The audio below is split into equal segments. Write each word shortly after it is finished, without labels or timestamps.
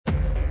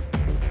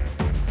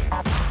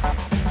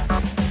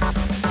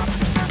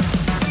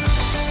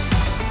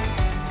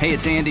Hey,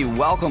 it's Andy.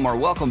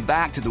 Welcome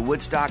back to the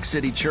Woodstock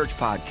City Church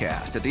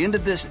podcast. At the end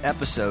of this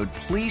episode,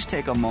 please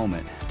take a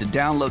moment to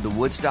download the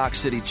Woodstock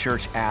City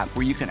Church app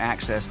where you can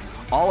access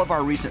all of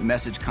our recent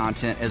message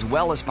content as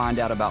well as find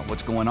out about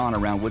what's going on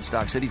around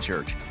Woodstock City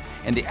Church.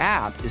 And the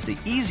app is the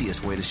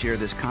easiest way to share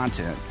this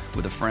content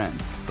with a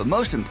friend. But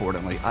most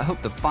importantly, I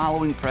hope the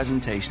following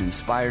presentation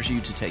inspires you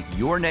to take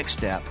your next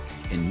step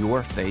in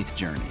your faith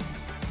journey.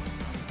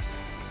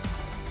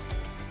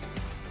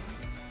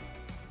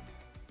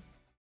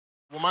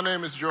 Well, my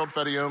name is Gerald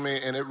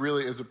Fediomi, and it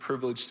really is a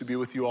privilege to be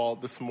with you all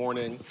this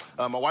morning.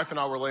 My wife and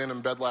I were laying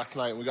in bed last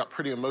night, and we got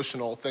pretty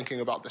emotional thinking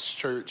about this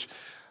church.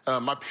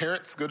 My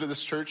parents go to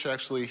this church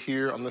actually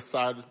here on this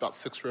side, about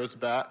 6 rows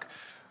back.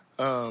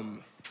 I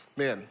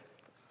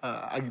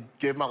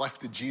gave my life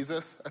to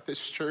Jesus at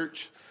this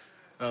church.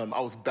 I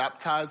was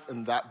baptized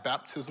in that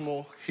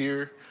baptismal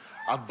here.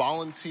 I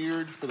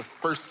volunteered for the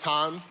first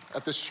time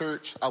at this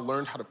church. I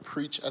learned how to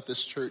preach at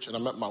this church, and I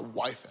met my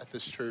wife at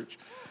this church.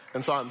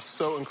 And so I'm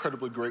so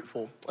incredibly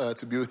grateful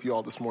to be with you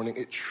all this morning.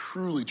 It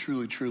truly,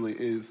 truly, truly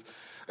is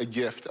a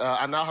gift.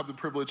 I now have the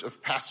privilege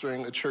of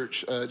pastoring a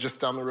church just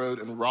down the road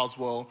in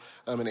Roswell,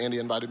 and Andy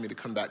invited me to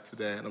come back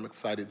today, and I'm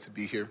excited to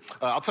be here.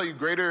 I'll tell you,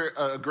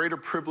 a greater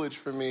privilege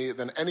for me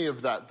than any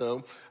of that,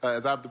 though,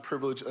 is I have the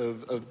privilege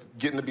of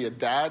getting to be a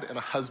dad and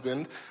a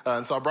husband,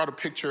 and so I brought a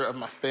picture of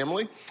my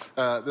family.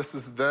 This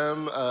is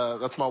them.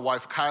 That's my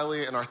wife,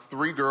 Kylie, and our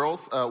 3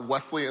 girls,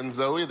 Wesley and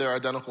Zoe. They're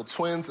identical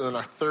twins, and then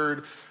our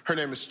third, her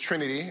name is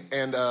Trinity,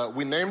 and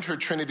we named her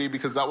Trinity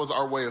because that was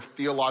our way of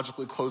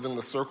theologically closing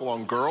the circle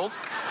on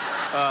girls.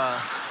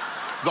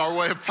 It's our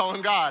way of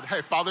telling God,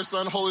 hey, Father,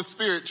 Son, Holy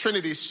Spirit,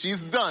 Trinity,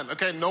 she's done.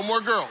 Okay, no more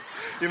girls,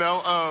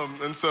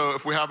 And so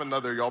if we have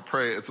another, y'all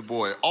pray it's a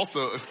boy.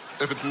 Also,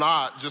 if it's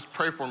not, just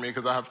pray for me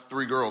because I have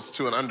 3 girls,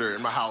 2 and under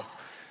in my house.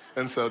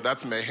 And so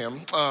that's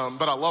mayhem.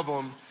 But I love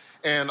them.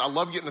 And I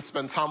love getting to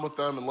spend time with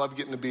them and love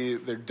getting to be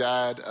their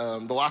dad.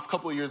 The last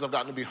couple of years, I've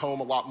gotten to be home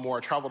a lot more.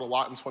 I traveled a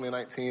lot in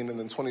 2019, and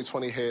then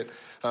 2020 hit.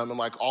 And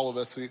like all of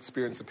us, we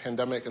experienced a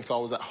pandemic. And so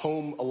I was at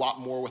home a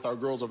lot more with our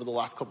girls over the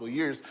last couple of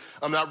years.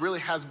 That really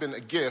has been a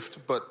gift.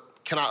 But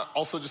can I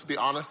also just be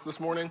honest this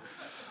morning?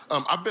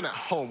 I've been at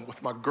home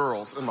with my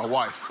girls and my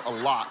wife a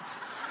lot.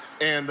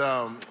 And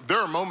there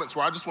are moments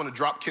where I just want to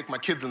drop kick my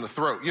kids in the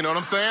throat. You know what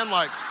I'm saying?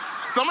 Like,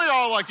 some of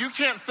y'all are like, you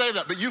can't say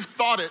that, but you've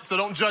thought it, so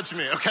don't judge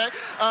me, okay?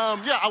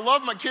 I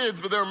love my kids,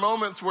 but there are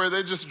moments where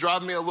they just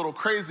drive me a little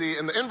crazy.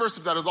 And the inverse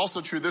of that is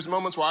also true. There's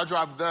moments where I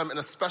drive them, and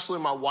especially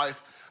my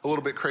wife, a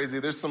little bit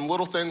crazy. There's some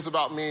little things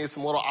about me,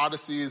 some little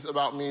odysseys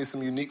about me,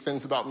 some unique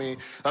things about me,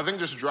 I think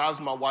just drives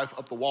my wife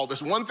up the wall.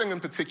 There's one thing in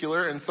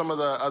particular, and some of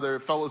the other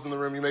fellows in the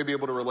room, you may be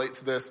able to relate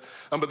to this,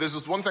 but there's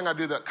just one thing I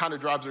do that kind of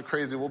drives her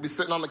crazy. We'll be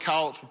sitting on the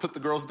couch, we'll put the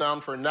girls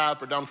down for a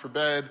nap or down for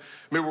bed,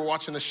 maybe we're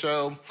watching a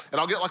show, and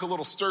I'll get like a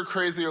little stir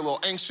crazy or a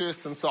little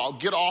anxious, and so I'll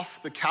get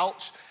off the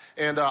couch,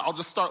 and I'll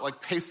just start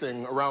like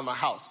pacing around my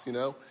house,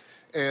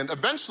 And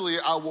eventually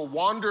I will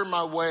wander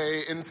my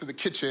way into the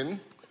kitchen,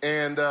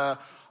 and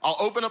I'll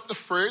open up the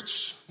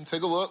fridge and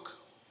take a look.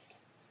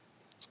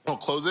 I'll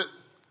close it.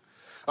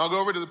 I'll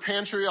go over to the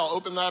pantry. I'll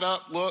open that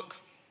up, look.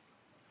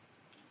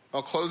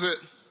 I'll close it.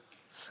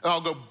 And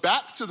I'll go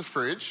back to the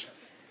fridge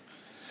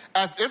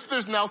as if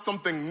there's now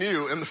something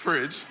new in the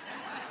fridge.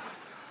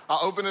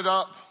 I'll open it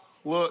up,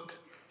 look.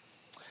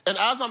 And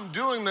as I'm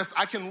doing this,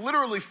 I can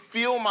literally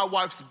feel my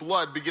wife's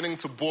blood beginning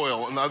to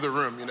boil in the other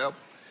room,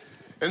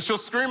 And she'll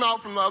scream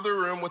out from the other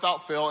room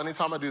without fail.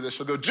 Anytime I do this,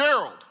 she'll go,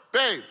 Gerald,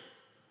 babe,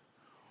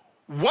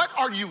 what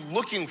are you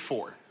looking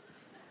for?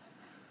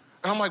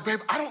 And I'm like,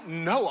 babe, I don't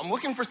know. I'm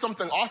looking for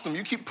something awesome.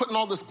 You keep putting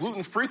all this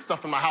gluten-free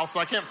stuff in my house, so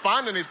I can't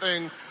find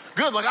anything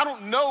good. Like, I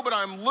don't know, but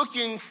I'm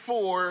looking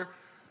for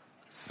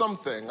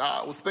something.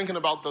 I was thinking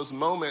about those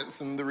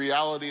moments and the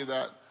reality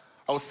that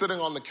I was sitting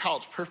on the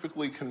couch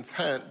perfectly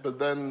content, but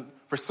then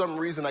for some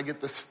reason I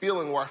get this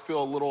feeling where I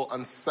feel a little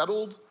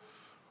unsettled,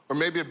 or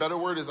maybe a better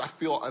word is I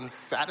feel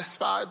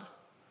unsatisfied.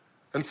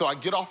 And so I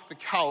get off the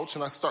couch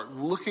and I start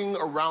looking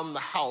around the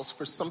house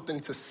for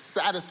something to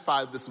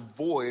satisfy this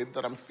void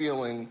that I'm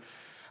feeling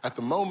at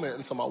the moment.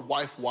 And so my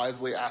wife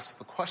wisely asks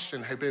the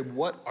question, hey, babe,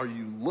 what are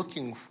you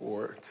looking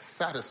for to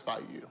satisfy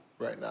you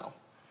right now?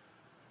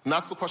 And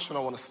that's the question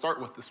I want to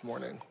start with this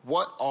morning.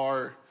 What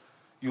are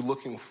you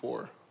looking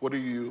for? What are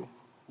you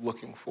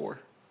looking for?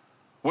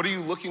 What are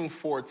you looking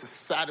for to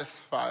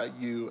satisfy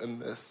you in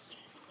this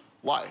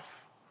life?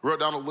 I wrote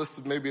down a list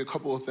of maybe a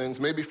couple of things.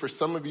 Maybe for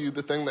some of you,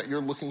 the thing that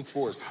you're looking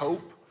for is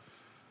hope.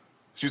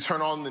 As you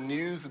turn on the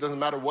news, it doesn't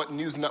matter what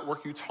news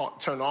network you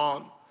turn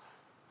on.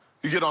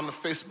 You get on the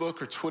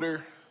Facebook or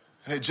Twitter,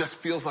 and it just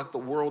feels like the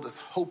world is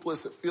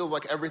hopeless. It feels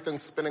like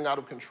everything's spinning out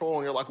of control,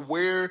 and you're like,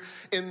 where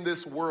in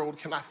this world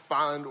can I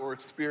find or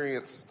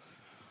experience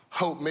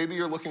hope? Maybe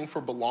you're looking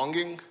for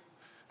belonging.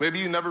 Maybe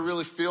you never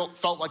really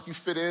felt like you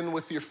fit in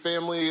with your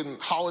family,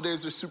 and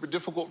holidays are super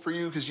difficult for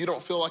you because you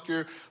don't feel like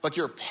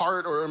you're a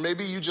part, or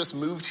maybe you just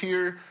moved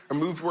here or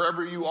moved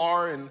wherever you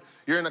are and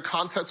you're in a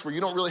context where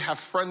you don't really have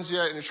friends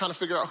yet and you're trying to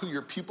figure out who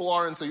your people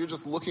are, and so you're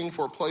just looking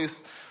for a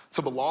place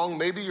to belong.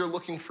 Maybe you're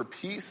looking for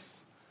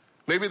peace.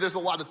 Maybe there's a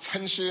lot of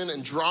tension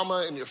and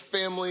drama in your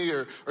family,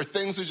 or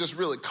things are just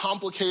really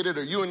complicated,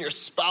 or you and your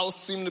spouse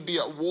seem to be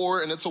at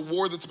war, and it's a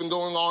war that's been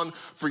going on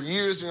for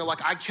years, and you're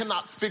like, I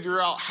cannot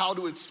figure out how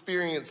to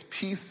experience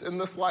peace in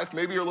this life.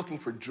 Maybe you're looking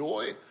for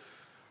joy.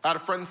 I had a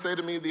friend say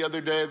to me the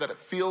other day that it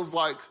feels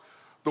like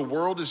the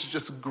world is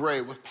just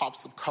gray with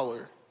pops of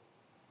color,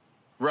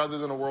 rather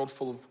than a world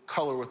full of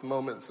color with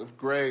moments of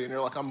gray. And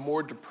you're like, I'm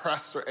more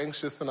depressed or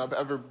anxious than I've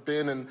ever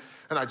been, and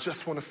I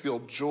just want to feel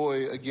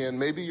joy again.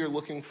 Maybe you're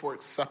looking for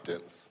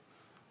acceptance,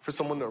 for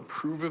someone to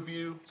approve of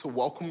you, to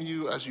welcome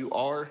you as you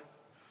are.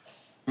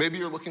 Maybe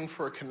you're looking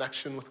for a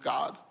connection with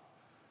God,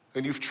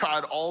 and you've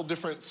tried all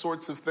different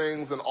sorts of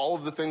things, and all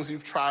of the things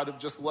you've tried have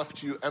just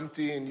left you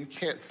empty, and you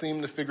can't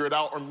seem to figure it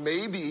out. Or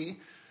maybe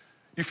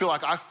you feel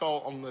like I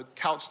felt on the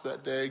couch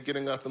that day,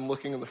 getting up and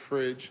looking in the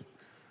fridge.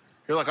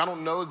 You're like, I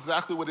don't know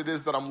exactly what it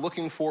is that I'm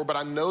looking for, but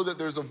I know that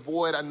there's a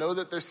void. I know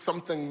that there's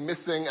something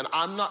missing, and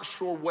I'm not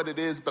sure what it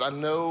is, but I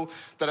know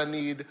that I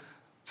need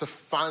to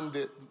find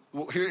it.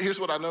 Well, here's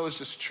what I know is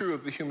just true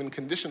of the human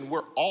condition.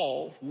 We're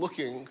all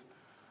looking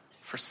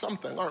for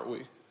something, aren't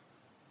we?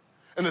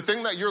 And the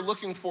thing that you're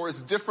looking for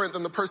is different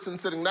than the person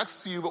sitting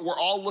next to you, but we're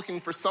all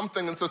looking for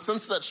something. And so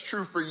since that's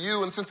true for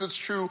you, and since it's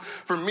true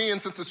for me, and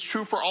since it's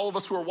true for all of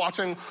us who are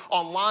watching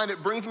online,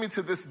 it brings me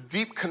to this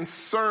deep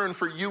concern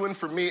for you and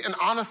for me, and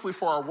honestly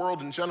for our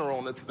world in general,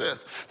 and it's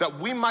this, that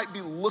we might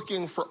be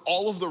looking for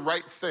all of the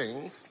right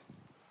things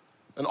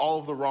in all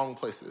of the wrong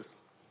places.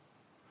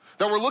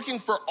 That we're looking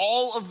for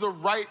all of the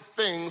right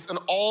things in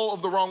all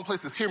of the wrong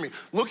places. Hear me.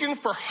 Looking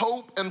for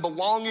hope and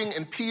belonging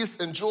and peace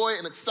and joy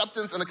and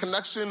acceptance and a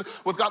connection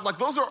with God. Like,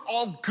 those are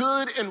all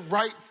good and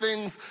right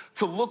things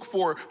to look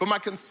for. But my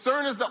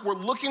concern is that we're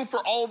looking for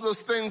all of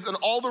those things in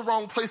all the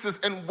wrong places.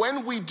 And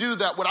when we do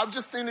that, what I've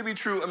just seen to be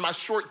true in my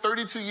short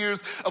 32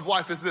 years of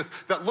life is this,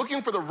 that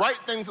looking for the right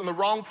things in the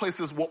wrong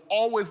places will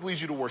always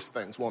lead you to worse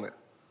things, won't it?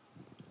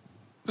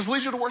 Just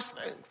lead you to worse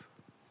things.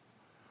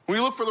 When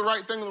you look for the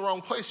right thing in the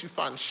wrong place, you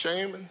find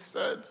shame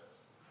instead.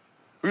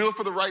 When you look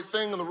for the right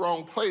thing in the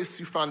wrong place,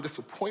 you find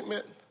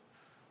disappointment,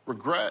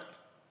 regret,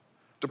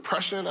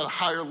 depression at a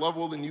higher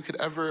level than you could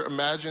ever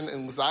imagine,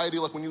 anxiety.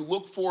 Like, when you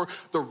look for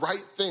the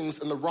right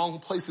things in the wrong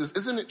places,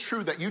 isn't it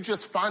true that you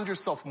just find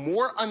yourself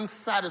more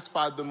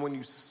unsatisfied than when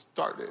you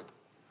started?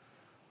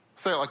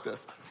 Say it like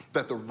this,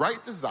 that the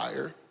right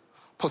desire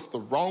plus the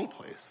wrong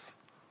place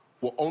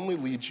will only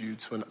lead you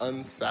to an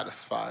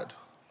unsatisfied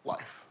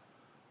life.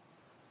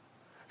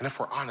 And if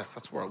we're honest,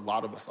 that's where a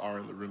lot of us are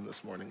in the room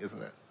this morning,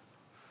 isn't it?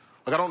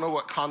 Like, I don't know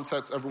what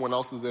context everyone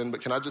else is in, but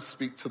can I just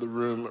speak to the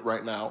room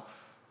right now?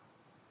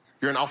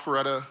 You're in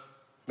Alpharetta,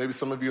 maybe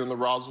some of you in the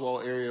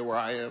Roswell area where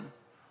I am.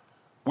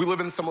 We live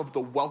in some of the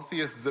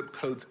wealthiest zip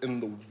codes in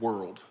the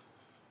world.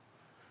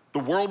 The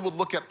world would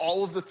look at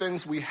all of the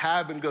things we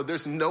have and go,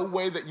 there's no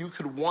way that you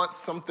could want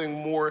something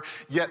more,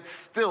 yet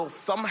still,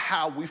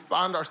 somehow we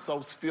find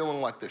ourselves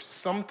feeling like there's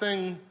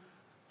something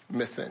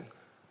missing.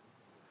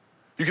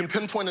 You can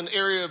pinpoint an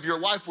area of your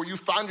life where you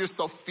find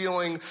yourself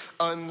feeling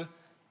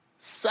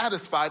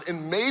unsatisfied,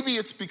 and maybe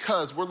it's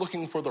because we're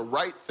looking for the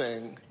right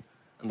thing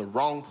in the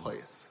wrong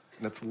place,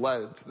 and it's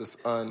led to this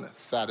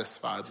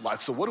unsatisfied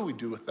life. So what do we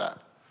do with that?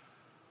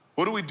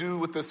 What do we do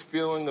with this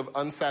feeling of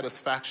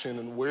unsatisfaction,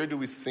 and where do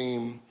we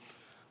seem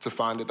to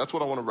find it? That's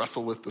what I want to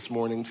wrestle with this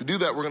morning. To do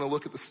that, we're going to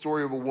look at the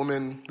story of a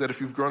woman that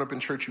if you've grown up in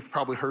church, you've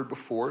probably heard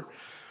before.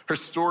 Her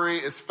story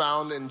is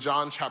found in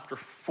John chapter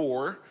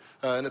 4.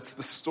 And it's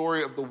the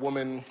story of the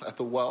woman at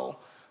the well.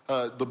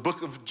 The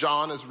book of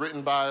John is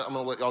written by, I'm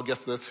going to let y'all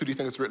guess this. Who do you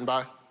think it's written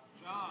by?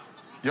 John.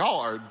 Y'all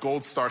are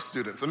Gold Star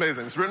students.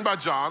 Amazing. It's written by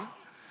John.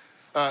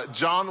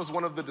 John was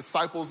one of the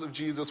disciples of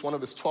Jesus, one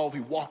of his 12. He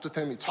walked with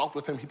him. He talked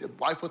with him. He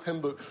did life with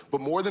him. But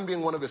more than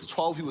being one of his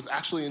 12, he was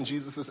actually in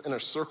Jesus' inner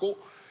circle.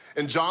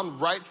 And John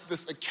writes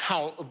this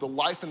account of the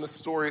life and the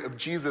story of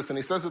Jesus. And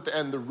he says at the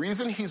end, the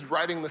reason he's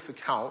writing this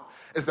account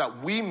is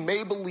that we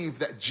may believe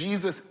that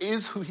Jesus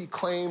is who he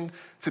claimed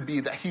to be,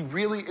 that he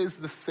really is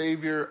the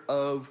Savior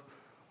of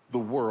the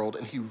world,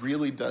 and he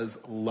really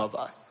does love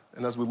us.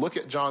 And as we look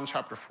at John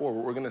chapter 4,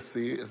 what we're going to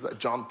see is that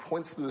John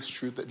points to this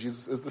truth that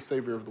Jesus is the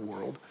Savior of the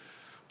world.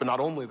 But not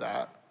only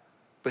that,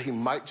 but he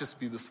might just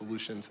be the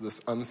solution to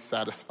this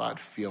unsatisfied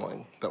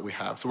feeling that we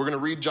have. So we're going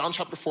to read John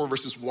chapter 4,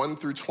 verses 1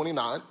 through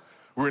 29.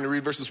 We're going to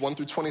read verses 1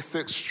 through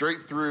 26, straight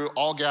through,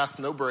 all gas,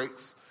 no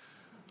brakes.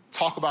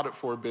 Talk about it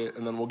for a bit,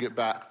 and then we'll get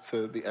back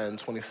to the end,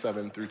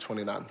 27 through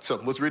 29. So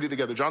let's read it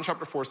together. John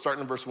chapter 4,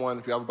 starting in verse 1.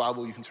 If you have a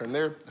Bible, you can turn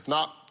there. If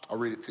not, I'll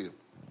read it to you.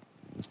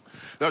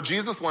 Now,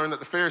 Jesus learned that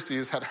the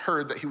Pharisees had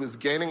heard that he was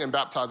gaining and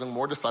baptizing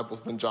more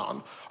disciples than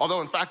John, although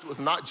in fact it was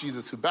not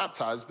Jesus who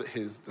baptized, but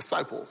his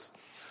disciples.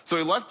 So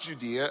he left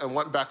Judea and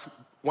went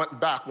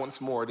back once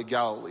more to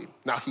Galilee.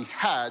 Now he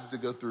had to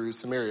go through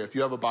Samaria. If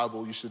you have a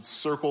Bible, you should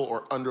circle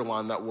or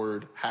underline that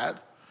word had.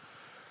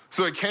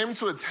 So he came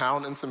to a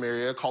town in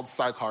Samaria called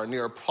Sychar,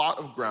 near a plot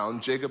of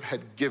ground Jacob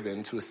had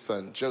given to his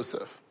son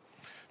Joseph.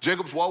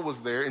 Jacob's well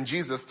was there, and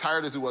Jesus,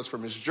 tired as he was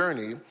from his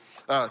journey,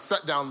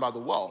 sat down by the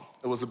well.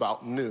 It was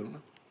about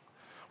noon.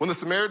 When the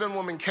Samaritan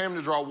woman came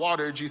to draw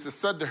water, Jesus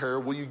said to her,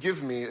 "Will you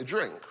give me a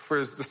drink?" For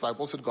his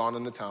disciples had gone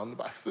into town to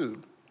buy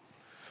food.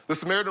 The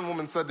Samaritan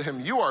woman said to him,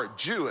 "You are a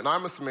Jew, and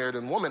I'm a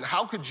Samaritan woman.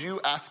 How could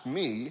you ask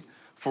me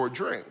for a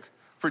drink?"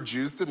 For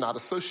Jews did not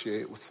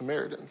associate with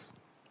Samaritans.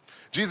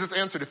 Jesus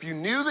answered, "If you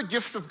knew the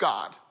gift of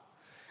God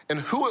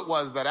and who it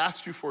was that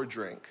asked you for a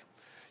drink,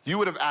 you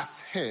would have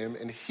asked him,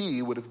 and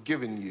he would have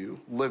given you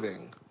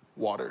living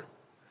water."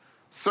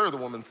 "Sir," the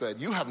woman said,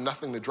 "you have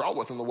nothing to draw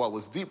with, and the well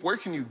is deep. Where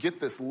can you get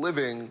this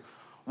living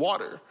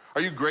water?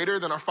 Are you greater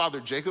than our father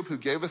Jacob, who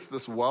gave us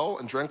this well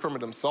and drank from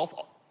it himself,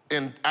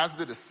 and as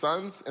did his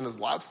sons and his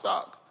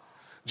livestock?"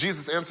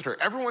 Jesus answered her,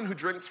 "Everyone who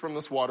drinks from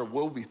this water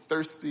will be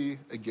thirsty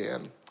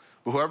again,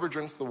 but whoever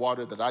drinks the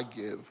water that I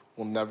give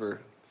will never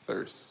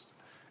thirst.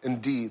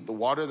 Indeed, the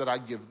water that I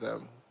give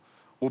them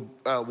will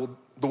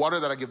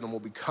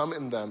become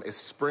in them a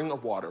spring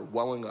of water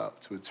welling up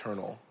to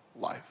eternal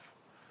life."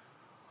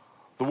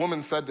 The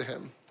woman said to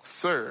him,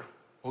 "Sir,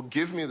 well,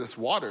 give me this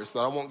water so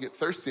that I won't get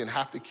thirsty and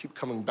have to keep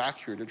coming back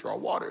here to draw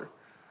water."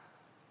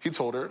 He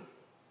told her,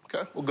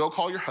 "Okay, well, go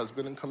call your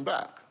husband and come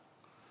back."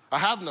 "I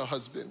have no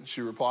husband,"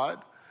 she replied.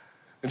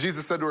 And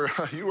Jesus said to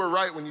her, "You were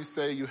right when you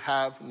say you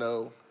have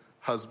no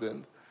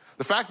husband.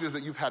 The fact is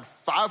that you've had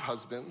 5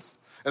 husbands,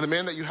 and the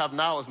man that you have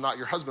now is not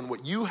your husband.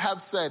 What you have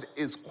said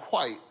is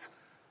quite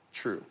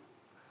true."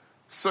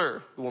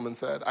 "Sir," the woman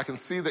said, "I can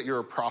see that you're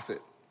a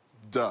prophet."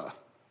 Duh.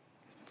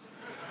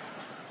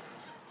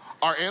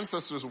 "Our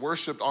ancestors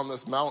worshiped on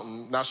this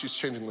mountain." Now she's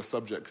changing the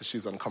subject because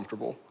she's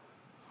uncomfortable.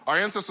 "Our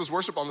ancestors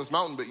worshiped on this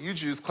mountain, but you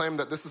Jews claim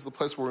that this is the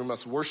place where we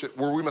must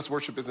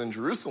worship is in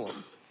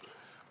Jerusalem."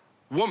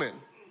 Woman,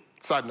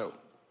 side note,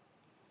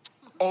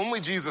 only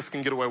Jesus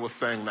can get away with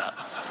saying that.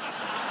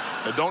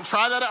 Now, don't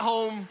try that at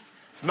home.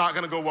 It's not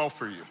going to go well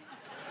for you.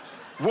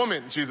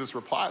 "Woman," Jesus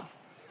replied,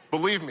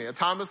 "believe me, a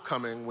time is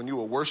coming when you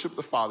will worship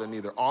the Father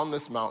neither on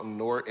this mountain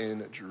nor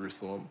in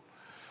Jerusalem.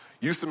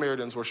 You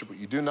Samaritans worship what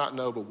you do not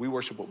know, but we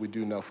worship what we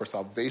do know, for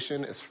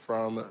salvation is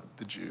from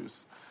the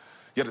Jews.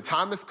 Yet a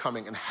time is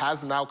coming and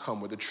has now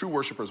come where the true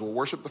worshipers will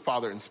worship the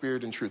Father in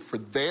spirit and truth, for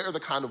they are the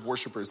kind of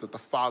worshipers that the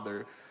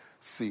Father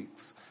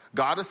seeks.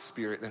 God is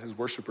spirit, and his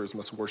worshipers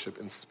must worship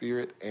in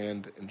spirit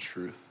and in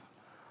truth."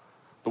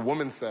 The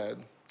woman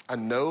said, "I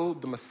know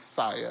the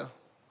Messiah,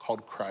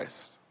 called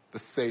Christ, the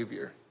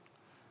Savior,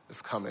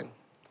 is coming.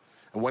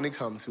 And when he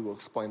comes, he will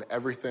explain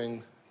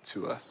everything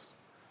to us."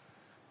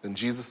 Then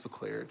Jesus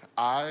declared,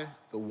 "I,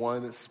 the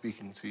one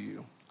speaking to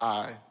you,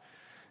 I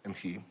am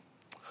he."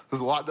 There's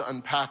a lot to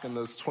unpack in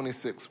those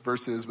 26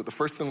 verses, but the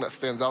first thing that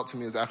stands out to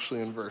me is actually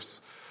in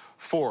verse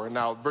 4.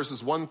 Now,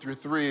 verses 1 through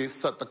 3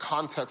 set the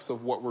context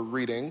of what we're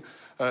reading.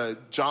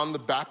 John the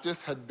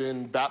Baptist had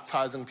been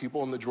baptizing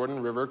people in the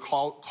Jordan River,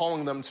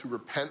 calling them to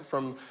repent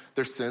from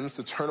their sins,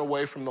 to turn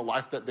away from the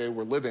life that they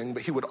were living.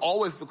 But he would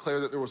always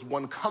declare that there was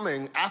one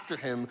coming after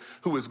him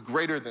who was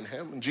greater than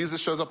him. And Jesus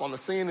shows up on the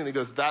scene and he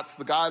goes, "That's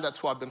the guy, that's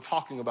who I've been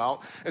talking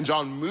about." And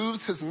John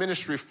moves his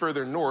ministry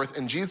further north,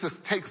 and Jesus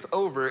takes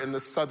over in the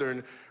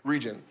southern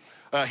region.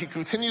 He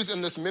continues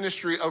in this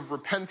ministry of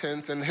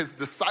repentance, and his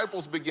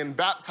disciples begin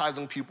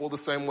baptizing people the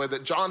same way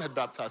that John had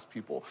baptized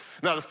people.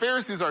 Now, the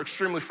Pharisees are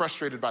extremely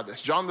frustrated by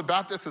this. John the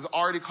Baptist has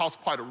already caused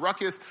quite a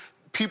ruckus.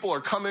 People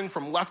are coming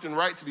from left and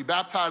right to be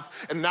baptized,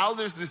 and now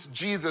there's this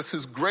Jesus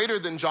who's greater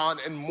than John,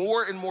 and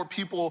more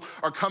people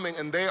are coming,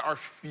 and they are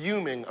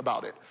fuming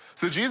about it.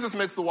 So Jesus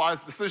makes the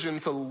wise decision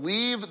to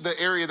leave the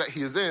area that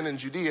he is in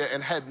Judea,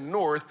 and head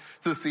north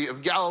to the Sea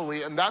of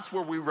Galilee, and that's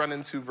where we run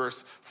into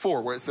verse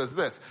 4, where it says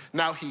this: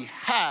 "Now he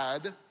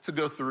had to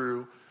go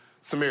through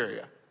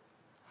Samaria."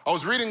 I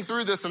was reading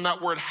through this, and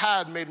that word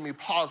 "had" made me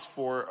pause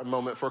for a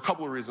moment for a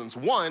couple of reasons.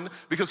 One,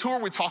 because who are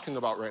we talking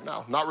about right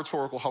now? Not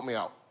rhetorical, help me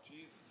out.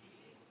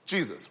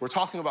 Jesus. We're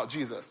talking about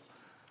Jesus,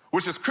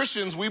 which as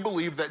Christians, we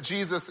believe that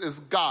Jesus is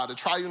God, a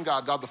triune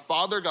God, God the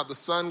Father, God the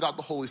Son, God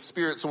the Holy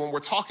Spirit. So when we're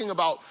talking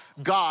about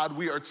God,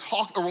 when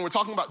we're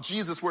talking about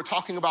Jesus, we're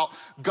talking about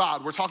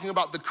God. We're talking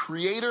about the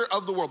creator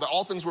of the world, that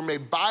all things were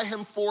made by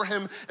him, for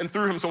him, and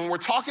through him. So when we're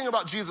talking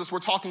about Jesus, we're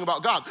talking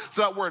about God.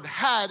 So that word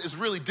 "had" is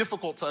really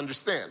difficult to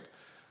understand,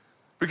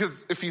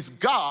 because if he's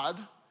God,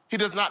 he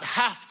does not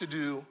have to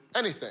do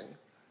anything.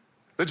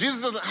 That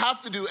Jesus doesn't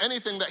have to do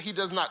anything that he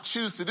does not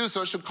choose to do.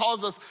 So it should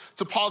cause us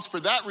to pause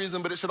for that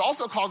reason, but it should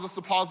also cause us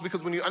to pause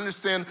because when you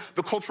understand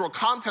the cultural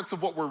context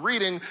of what we're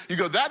reading, you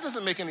go, that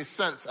doesn't make any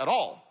sense at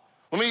all.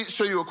 Let me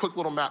show you a quick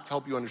little map to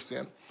help you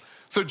understand.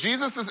 So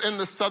Jesus is in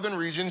the southern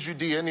region,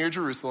 Judea, near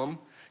Jerusalem.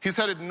 He's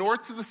headed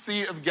north to the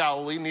Sea of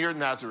Galilee, near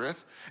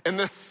Nazareth. And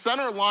this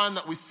center line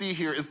that we see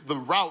here is the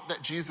route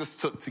that Jesus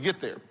took to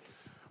get there,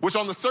 which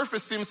on the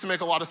surface seems to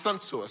make a lot of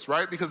sense to us,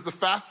 right? Because the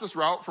fastest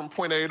route from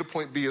point A to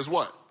point B is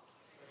what?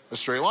 A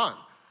straight line.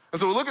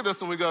 And so we look at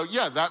this and we go,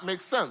 yeah, that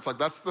makes sense. Like,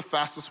 that's the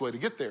fastest way to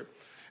get there.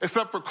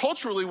 Except for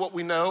culturally, what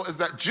we know is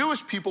that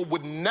Jewish people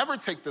would never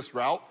take this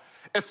route,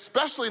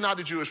 especially not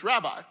a Jewish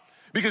rabbi,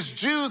 because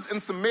Jews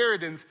and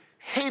Samaritans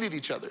hated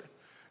each other.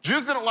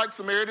 Jews didn't like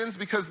Samaritans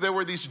because there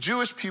were these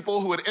Jewish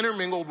people who had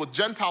intermingled with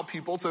Gentile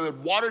people, so they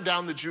watered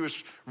down the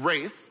Jewish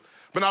race.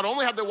 But not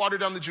only had they watered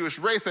down the Jewish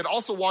race, they'd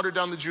also watered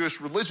down the Jewish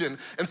religion.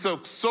 And so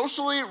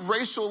socially,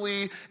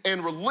 racially,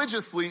 and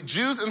religiously,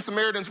 Jews and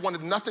Samaritans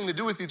wanted nothing to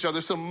do with each other.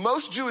 So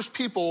most Jewish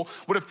people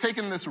would have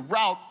taken this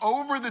route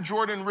over the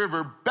Jordan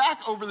River,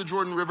 back over the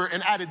Jordan River,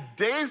 and added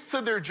days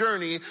to their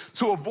journey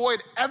to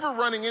avoid ever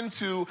running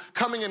into,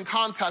 coming in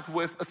contact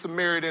with a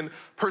Samaritan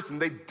person.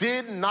 They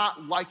did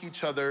not like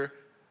each other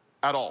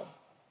at all.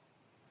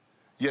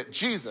 Yet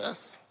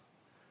Jesus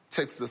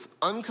takes this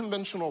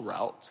unconventional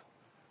route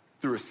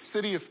through a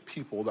city of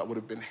people that would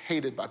have been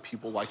hated by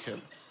people like him.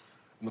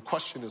 And the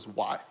question is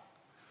why?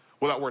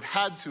 Well, that word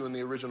had to in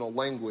the original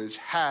language,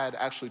 had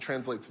actually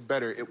translates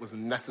better, it was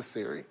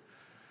necessary.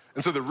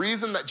 And so the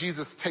reason that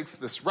Jesus takes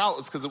this route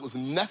is because it was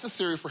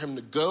necessary for him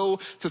to go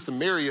to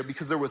Samaria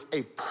because there was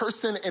a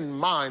person in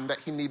mind that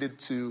he needed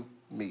to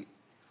meet.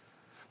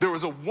 There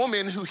was a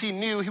woman who he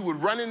knew he would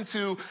run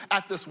into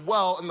at this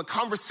well, and the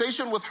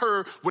conversation with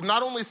her would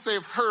not only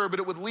save her, but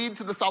it would lead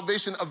to the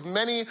salvation of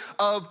many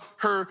of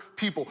her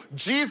people.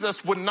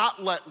 Jesus would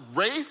not let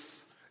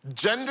race,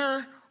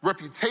 gender,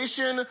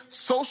 reputation,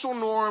 social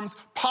norms,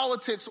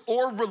 politics,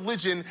 or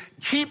religion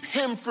keep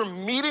him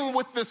from meeting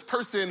with this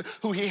person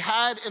who he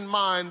had in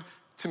mind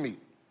to meet.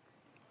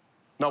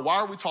 Now, why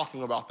are we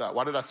talking about that?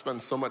 Why did I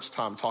spend so much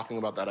time talking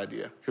about that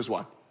idea? Here's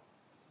why.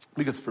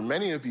 Because for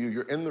many of you,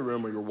 you're in the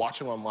room or you're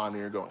watching online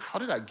and you're going, how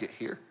did I get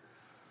here?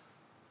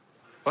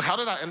 Like, how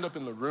did I end up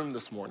in the room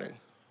this morning?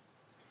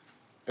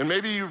 And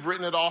maybe you've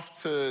written it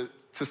off to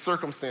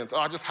circumstance. Oh,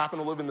 I just happen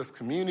to live in this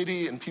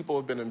community and people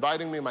have been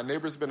inviting me. My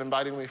neighbors have been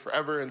inviting me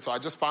forever. And so I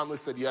just finally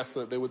said yes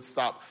so that they would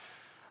stop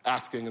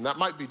asking. And that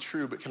might be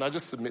true, but can I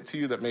just submit to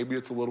you that maybe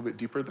it's a little bit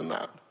deeper than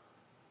that?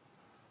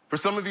 For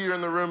some of you, you're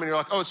in the room and you're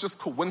like, oh, it's just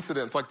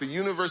coincidence. Like the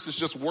universe is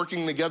just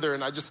working together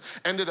and I just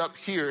ended up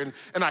here.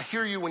 And I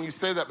hear you when you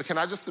say that, but can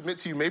I just submit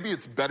to you, maybe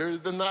it's better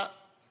than that?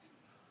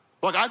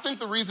 Like, I think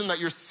the reason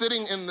that you're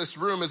sitting in this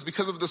room is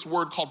because of this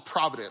word called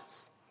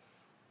providence.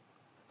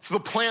 It's the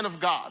plan of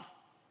God.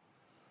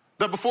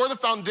 That before the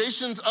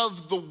foundations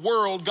of the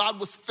world, God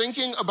was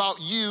thinking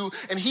about you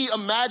and he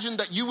imagined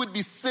that you would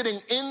be sitting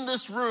in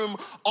this room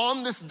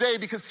on this day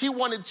because he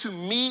wanted to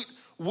meet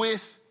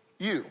with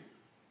you.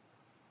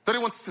 That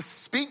he wants to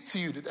speak to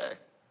you today.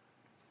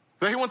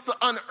 That he wants to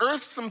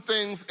unearth some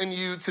things in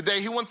you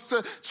today. He wants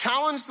to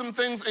challenge some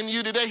things in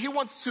you today. He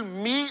wants to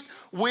meet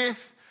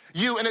with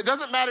you. And it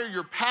doesn't matter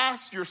your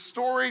past, your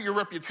story, your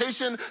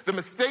reputation, the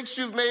mistakes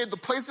you've made, the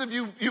places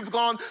you've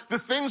gone, the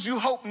things you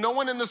hope no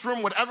one in this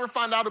room would ever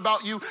find out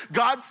about you.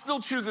 God still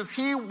chooses.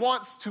 He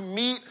wants to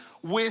meet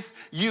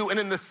with you. And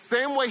in the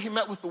same way he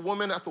met with the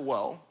woman at the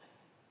well,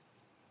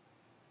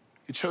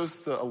 he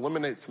chose to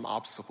eliminate some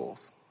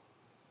obstacles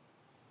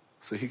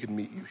so he could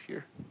meet you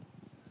here.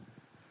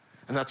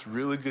 And that's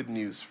really good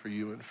news for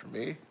you and for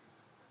me.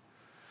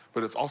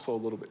 But it's also a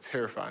little bit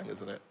terrifying,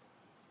 isn't it?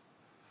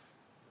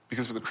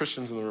 Because for the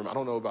Christians in the room, I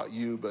don't know about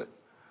you, but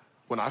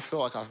when I feel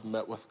like I've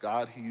met with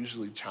God, he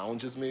usually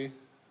challenges me.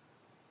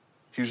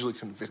 He usually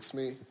convicts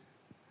me.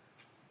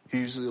 He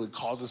usually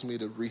causes me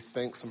to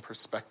rethink some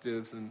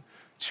perspectives and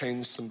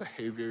change some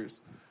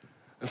behaviors.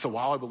 And so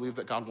while I believe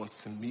that God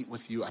wants to meet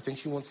with you, I think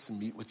he wants to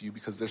meet with you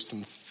because there's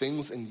some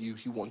things in you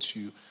he wants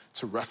you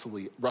to wrestle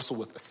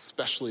with,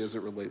 especially as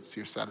it relates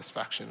to your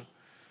satisfaction.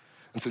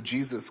 And so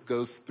Jesus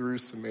goes through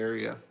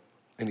Samaria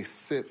and he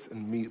sits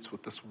and meets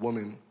with this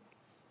woman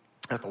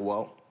at the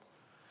well.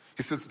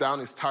 He sits down,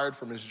 he's tired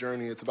from his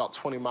journey. It's about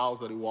 20 miles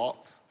that he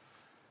walks.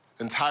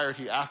 And tired,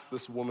 he asks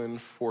this woman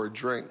for a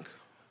drink.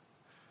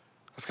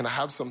 He goes, can I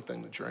have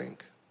something to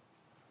drink?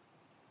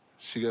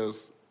 She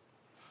goes,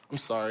 I'm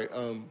sorry,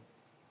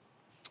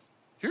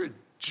 you're a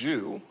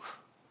Jew,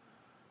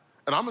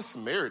 and I'm a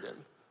Samaritan.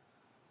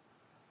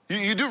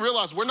 You do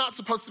realize we're not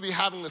supposed to be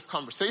having this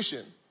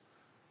conversation.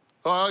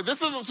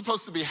 This isn't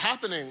supposed to be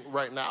happening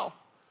right now.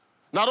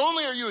 Not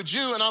only are you a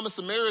Jew and I'm a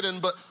Samaritan,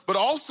 but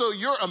also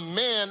you're a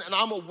man and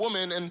I'm a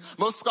woman. And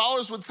most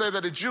scholars would say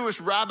that a Jewish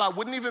rabbi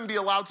wouldn't even be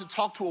allowed to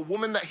talk to a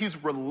woman that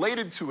he's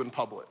related to in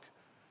public,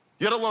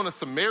 yet alone a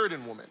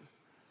Samaritan woman.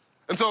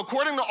 And so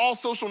according to all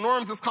social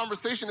norms, this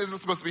conversation isn't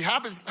supposed to be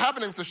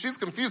happening, so she's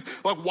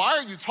confused. Like, why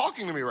are you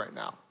talking to me right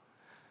now?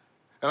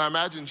 And I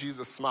imagine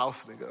Jesus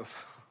smiles and he goes,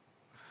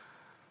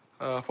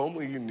 if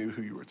only you knew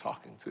who you were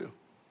talking to.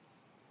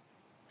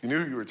 If you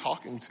knew who you were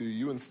talking to,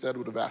 you instead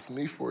would have asked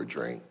me for a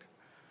drink,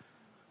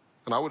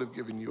 and I would have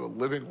given you a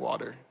living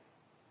water.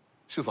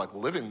 She's like,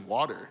 living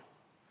water?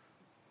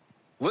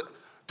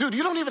 Dude,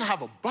 you don't even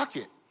have a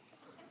bucket.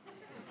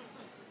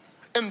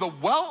 And the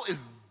well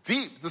is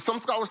deep. Some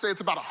scholars say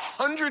it's about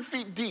 100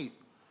 feet deep.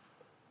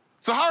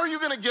 So how are you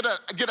going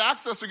to get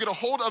access or get a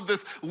hold of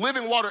this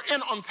living water?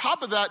 And on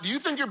top of that, do you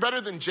think you're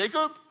better than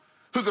Jacob,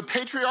 who's a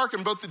patriarch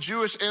in both the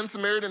Jewish and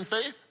Samaritan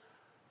faith?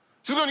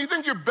 She's going, you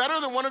think you're better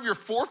than one of your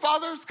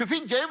forefathers? Because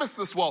he gave us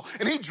this well,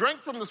 and he drank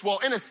from this well,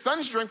 and his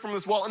sons drank from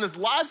this well, and his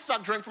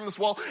livestock drank from this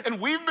well,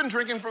 and we've been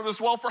drinking from this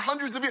well for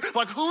hundreds of years.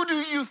 Like, who do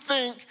you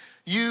think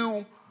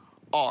you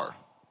are?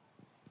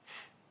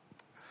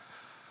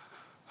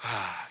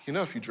 You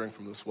know, if you drink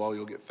from this well,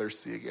 you'll get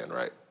thirsty again,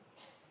 right?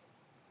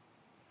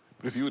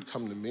 But if you would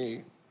come to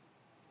me,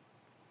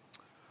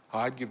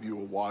 I'd give you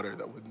a water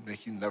that would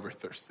make you never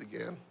thirst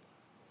again.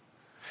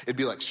 It'd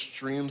be like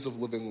streams of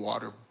living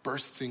water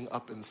bursting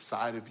up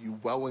inside of you,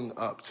 welling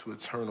up to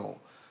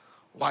eternal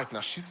life.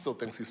 Now, she still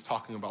thinks he's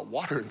talking about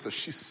water, and so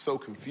she's so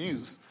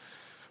confused.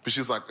 But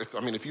she's like,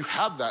 if you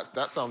have that,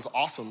 that sounds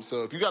awesome.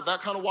 So if you got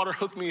that kind of water,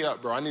 hook me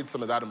up, bro. I need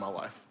some of that in my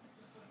life.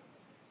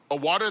 A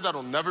water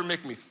that'll never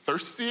make me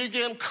thirsty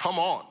again? Come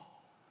on.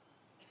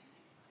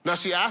 Now,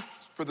 she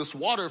asks for this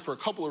water for a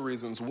couple of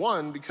reasons.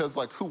 One, because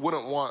who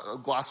wouldn't want a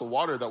glass of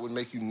water that would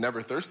make you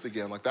never thirst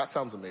again? That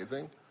sounds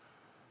amazing.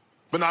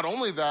 But not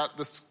only that,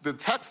 the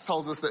text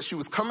tells us that she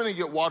was coming to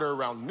get water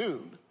around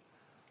noon,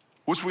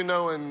 which we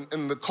know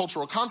in the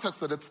cultural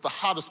context that it's the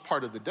hottest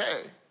part of the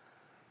day.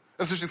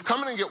 And so she's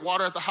coming to get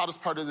water at the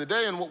hottest part of the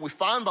day, and what we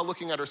find by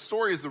looking at her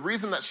story is the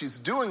reason that she's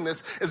doing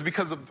this is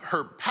because of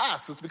her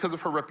past. It's because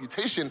of her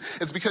reputation.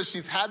 It's because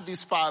she's had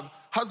these 5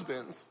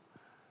 husbands.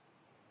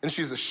 And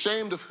she's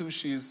ashamed of who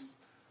she's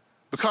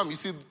become. You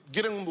see,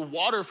 getting the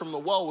water from the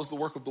well was the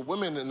work of the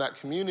women in that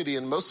community,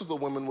 and most of the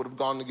women would have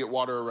gone to get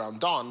water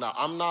around dawn. Now,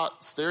 I'm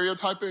not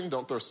stereotyping.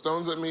 Don't throw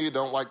stones at me.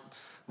 Don't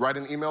write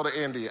an email to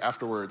Andy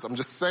afterwards. I'm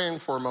just saying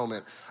for a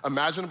moment,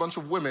 imagine a bunch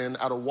of women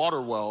at a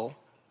water well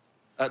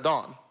at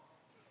dawn.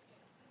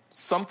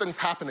 Something's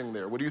happening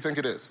there. What do you think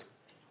it is?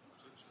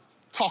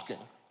 Talking.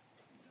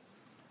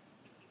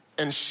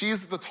 And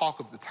she's the talk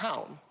of the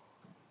town.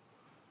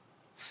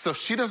 So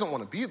she doesn't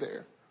want to be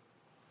there.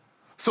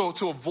 So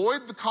to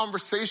avoid the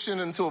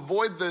conversation and to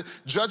avoid the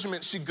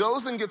judgment, she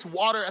goes and gets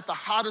water at the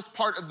hottest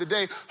part of the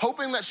day,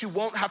 hoping that she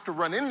won't have to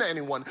run into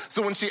anyone.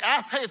 So when she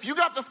asks, hey, if you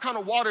got this kind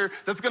of water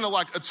that's going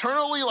to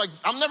eternally,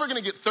 I'm never going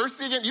to get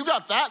thirsty again, you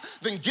got that?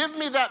 Then give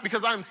me that,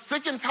 because I'm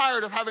sick and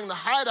tired of having to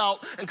hide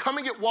out and come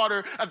and get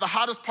water at the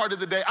hottest part of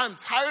the day. I'm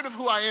tired of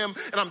who I am,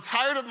 and I'm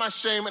tired of my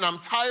shame, and I'm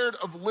tired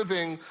of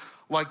living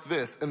like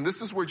this. And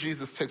this is where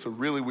Jesus takes a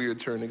really weird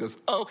turn. He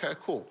goes, oh, okay,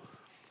 cool.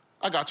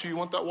 I got you. You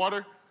want that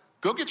water?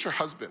 Go get your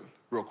husband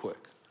real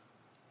quick.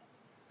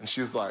 And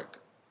she's like,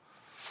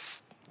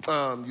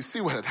 you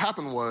see, what had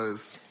happened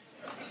was,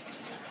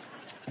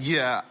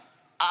 yeah,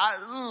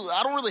 I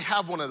don't really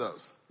have one of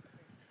those.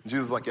 And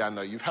Jesus is like, yeah, I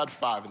know. You've had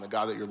 5, and the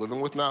guy that you're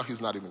living with now, he's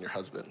not even your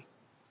husband.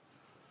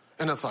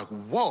 And it's like,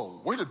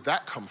 whoa, where did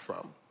that come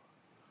from?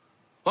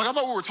 I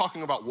thought we were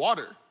talking about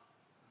water.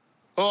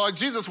 Oh,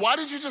 Jesus, why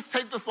did you just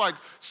take this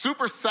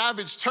super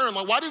savage turn?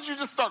 Why did you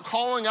just start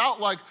calling out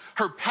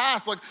her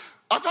past?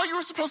 I thought you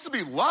were supposed to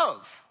be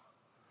love.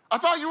 I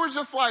thought you were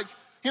just wearing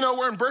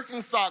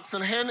Birkenstocks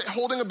and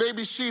holding a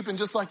baby sheep and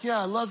just yeah,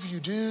 I love you,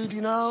 dude,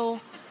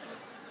 Well,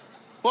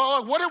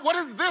 what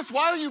is this?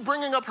 Why are you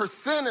bringing up her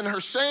sin and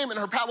her shame and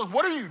her past?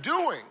 What are you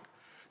doing?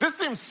 This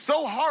seems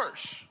so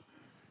harsh.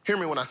 Hear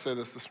me when I say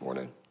this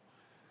morning.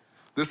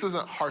 This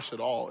isn't harsh at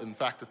all. In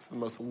fact, it's the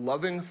most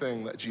loving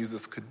thing that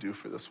Jesus could do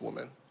for this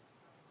woman.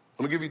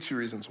 Let me give you 2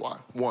 reasons why.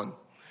 1,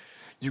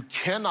 you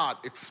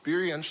cannot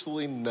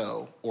experientially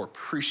know or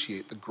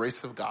appreciate the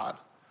grace of God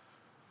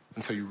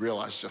until you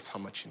realize just how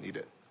much you need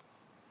it.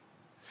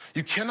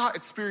 You cannot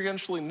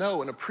experientially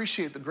know and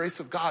appreciate the grace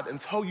of God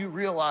until you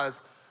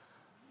realize,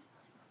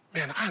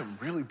 man, I am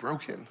really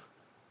broken.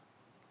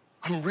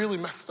 I'm really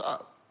messed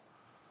up.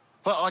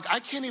 I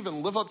can't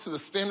even live up to the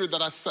standard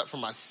that I set for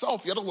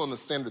myself, yet alone the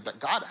standard that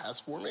God has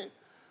for me.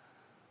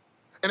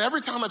 And every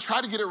time I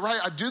try to get it right,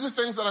 I do the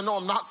things that I know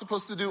I'm not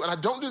supposed to do, and I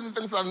don't do the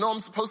things that I know I'm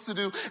supposed to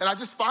do, and I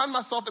just find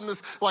myself in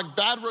this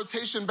bad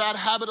rotation, bad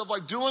habit of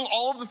doing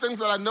all of the things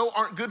that I know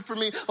aren't good for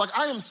me.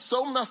 I am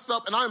so messed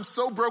up, and I am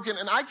so broken,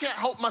 and I can't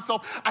help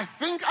myself. I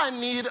think I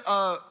need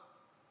a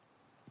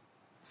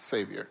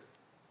savior.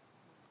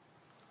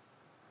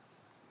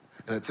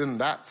 And it's in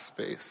that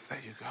space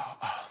that you go,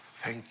 oh,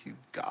 thank you,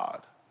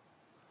 God,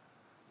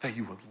 that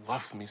you would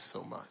love me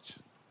so much,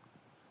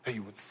 that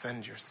you would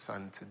send your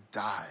son to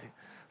die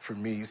for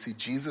me. You see,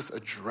 Jesus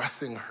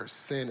addressing her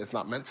sin is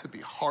not meant to be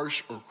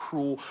harsh or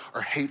cruel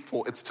or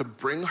hateful. It's to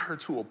bring her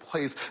to a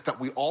place that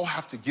we all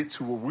have to get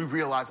to where we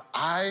realize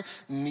I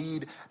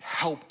need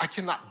help. I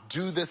cannot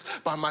do this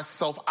by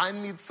myself. I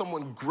need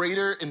someone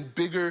greater and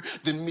bigger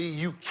than me.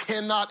 You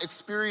cannot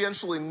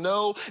experientially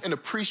know and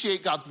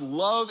appreciate God's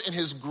love and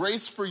his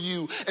grace for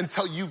you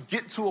until you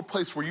get to a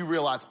place where you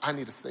realize I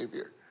need a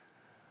savior.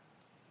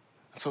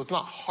 So it's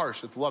not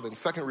harsh, it's loving.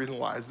 Second reason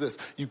why is this: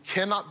 you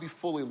cannot be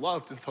fully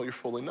loved until you're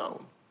fully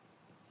known.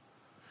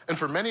 And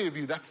for many of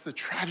you, that's the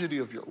tragedy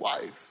of your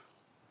life,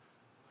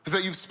 is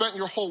that you've spent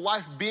your whole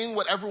life being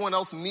what everyone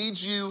else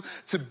needs you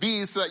to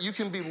be so that you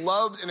can be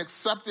loved and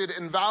accepted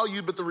and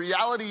valued, but the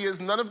reality is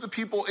none of the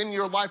people in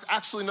your life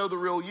actually know the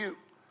real you.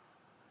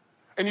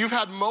 And you've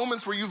had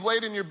moments where you've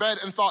laid in your bed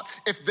and thought,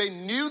 if they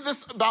knew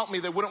this about me,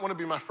 they wouldn't want to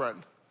be my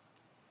friend.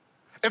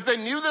 If they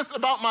knew this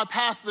about my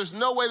past, there's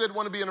no way they'd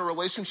want to be in a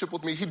relationship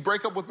with me. He'd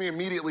break up with me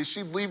immediately.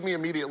 She'd leave me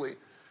immediately.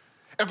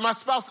 If my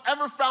spouse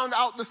ever found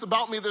out this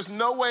about me, there's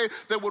no way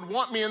they would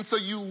want me. And so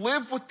you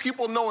live with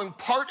people knowing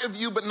part of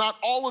you, but not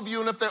all of you.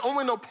 And if they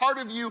only know part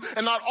of you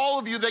and not all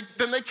of you,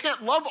 then they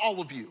can't love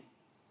all of you.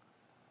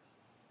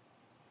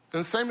 And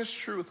the same is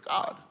true with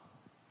God.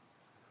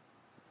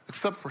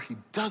 except for he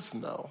does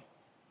know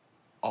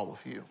all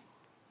of you.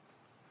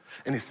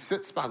 And he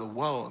sits by the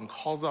well and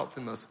calls out the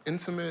most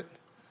intimate,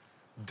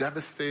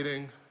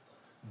 devastating,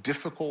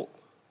 difficult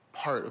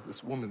part of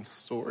this woman's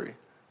story.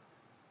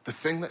 The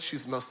thing that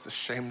she's most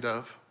ashamed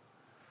of,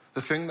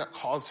 the thing that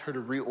caused her to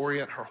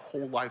reorient her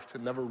whole life to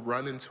never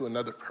run into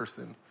another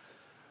person.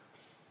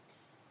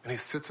 And he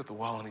sits at the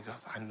well and he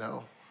goes, I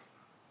know.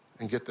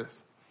 And get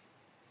this,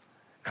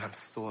 and I'm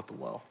still at the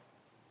well.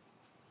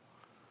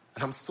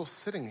 And I'm still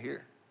sitting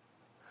here.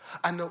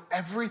 I know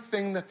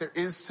everything that there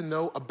is to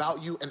know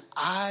about you, and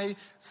I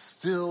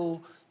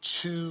still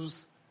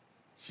choose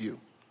you.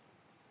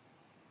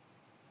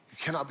 You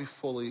cannot be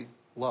fully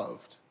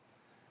loved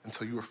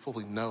until you are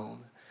fully known.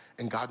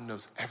 And God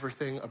knows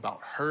everything about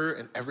her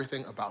and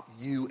everything about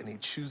you, and he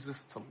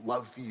chooses to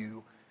love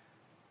you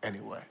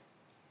anyway.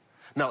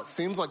 Now, it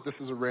seems like this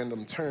is a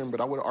random term,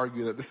 but I would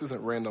argue that this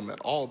isn't random at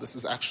all. This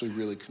is actually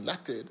really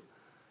connected.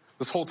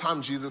 This whole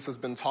time, Jesus has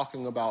been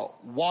talking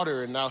about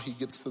water, and now he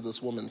gets to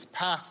this woman's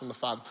past and the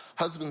 5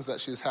 husbands that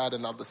she's had,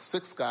 and now the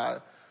 6th guy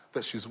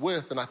that she's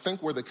with. And I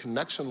think where the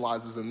connection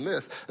lies is in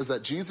this, is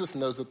that Jesus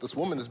knows that this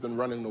woman has been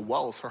running the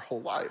wells her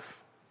whole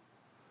life.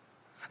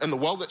 And the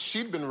well that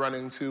she'd been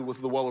running to was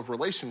the well of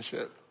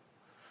relationship.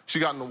 She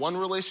got into one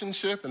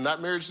relationship, and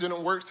that marriage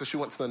didn't work, so she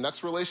went to the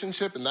next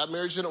relationship, and that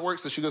marriage didn't work,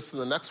 so she goes to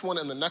the next one,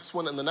 and the next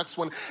one, and the next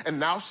one, and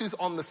now she's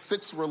on the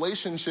 6th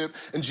relationship,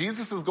 and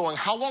Jesus is going,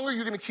 how long are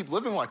you going to keep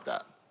living like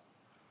that?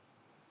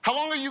 How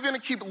long are you going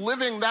to keep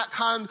living that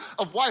kind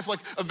of life? Like,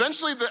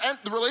 eventually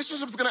the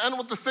relationship's going to end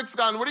with the 6th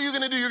guy, and what are you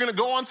going to do? You're going to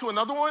go on to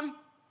another one?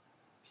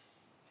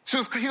 He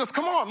goes,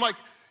 come on, like,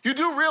 you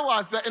do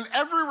realize that in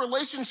every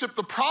relationship,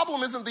 the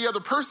problem isn't the other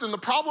person. The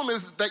problem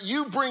is that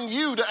you bring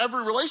you to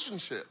every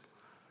relationship.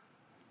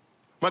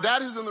 My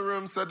dad, who's in the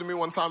room, said to me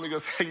one time, he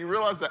goes, hey, you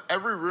realize that if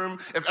every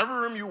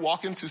room you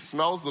walk into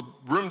smells, the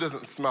room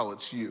doesn't smell,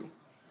 it's you.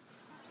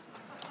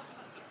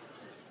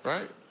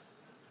 Right?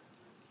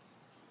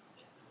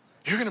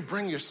 You're going to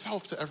bring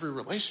yourself to every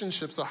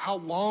relationship. So how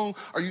long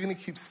are you going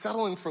to keep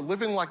settling for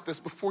living like this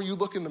before you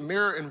look in the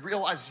mirror and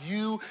realize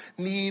you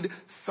need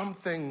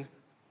something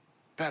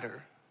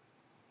better?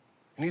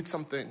 You need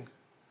something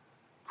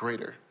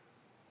greater.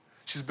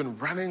 She's been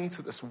running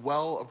to this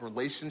well of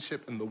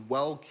relationship, and the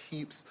well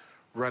keeps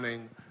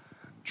running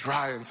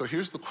dry. And so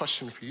here's the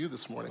question for you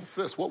this morning. It's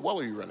this: what well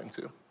are you running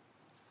to?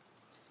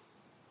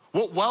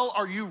 What well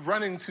are you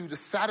running to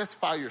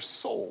satisfy your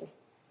soul?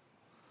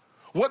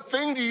 What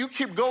thing do you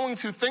keep going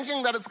to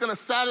thinking that it's going to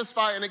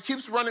satisfy, and it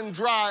keeps running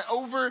dry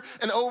over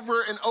and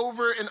over and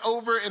over and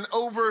over and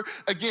over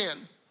again?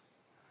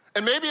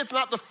 And maybe it's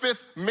not the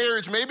 5th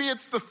marriage. Maybe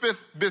it's the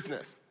 5th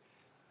business.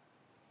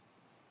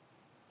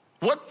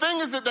 What thing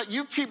is it that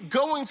you keep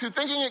going to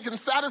thinking it can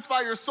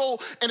satisfy your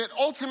soul, and it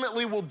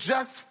ultimately will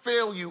just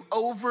fail you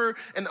over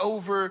and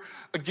over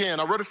again?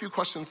 I wrote a few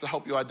questions to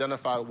help you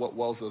identify what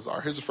wells those are.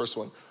 Here's the first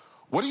one.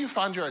 What do you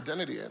find your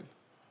identity in?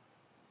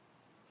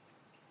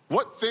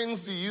 What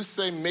things do you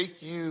say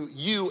make you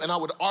you? And I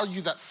would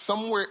argue that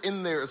somewhere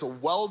in there is a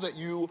well that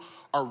you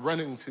are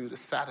running to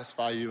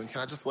satisfy you. And can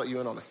I just let you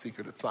in on a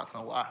secret? It's not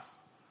going to last.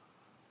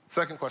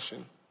 Second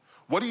question.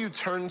 What do you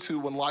turn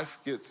to when life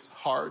gets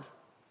hard?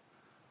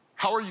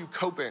 How are you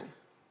coping?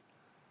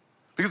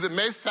 Because it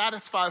may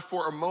satisfy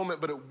for a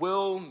moment, but it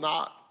will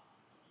not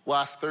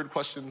last. Third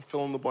question,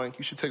 fill in the blank.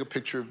 You should take a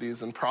picture of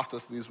these and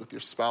process these with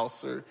your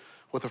spouse or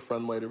with a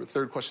friend later. But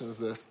third question is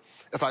this: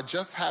 if I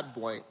just had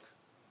blank,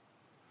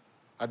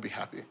 I'd be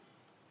happy.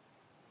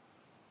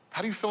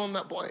 How do you fill in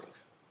that blank?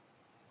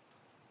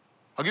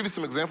 I'll give you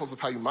some examples of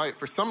how you might.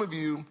 For some of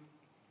you,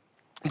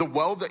 the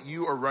well that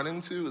you are running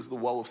to is the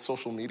well of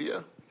social media.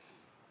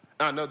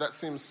 And I know that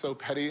seems so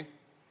petty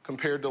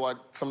compared to like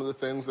some of the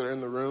things that are in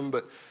the room,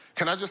 but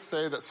can I just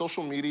say that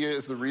social media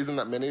is the reason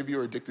that many of you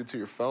are addicted to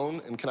your phone?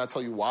 And can I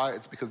tell you why?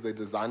 It's because they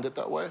designed it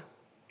that way.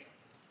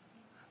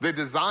 They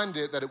designed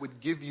it that it would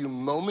give you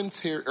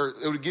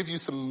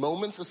some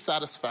moments of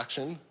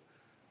satisfaction.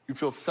 You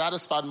feel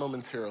satisfied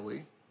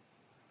momentarily,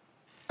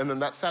 and then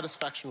that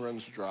satisfaction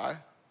runs dry.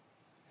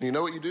 And you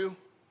know what you do?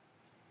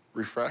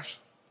 Refresh,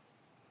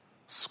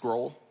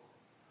 scroll,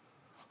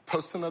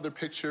 post another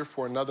picture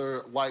for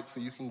another like so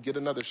you can get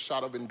another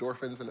shot of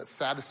endorphins, and it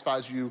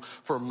satisfies you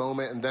for a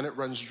moment, and then it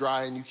runs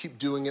dry, and you keep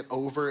doing it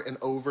over and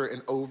over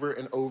and over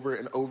and over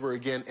and over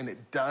again, and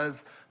it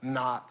does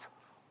not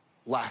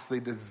last.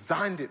 They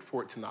designed it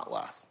for it to not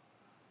last.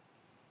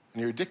 And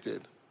you're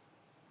addicted,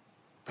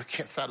 but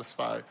can't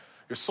satisfy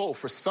your soul.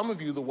 For some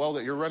of you, the well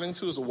that you're running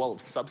to is a well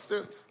of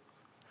substance.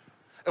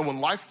 And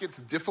when life gets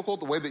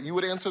difficult, the way that you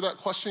would answer that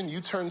question, you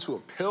turn to a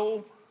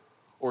pill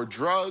or a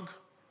drug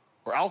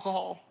or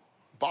alcohol,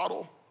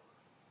 bottle.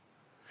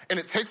 And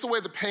it takes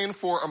away the pain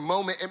for a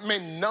moment. It may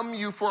numb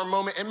you for a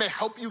moment. It may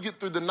help you get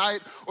through the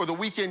night or the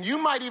weekend. You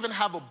might even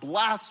have a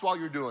blast while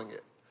you're doing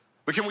it.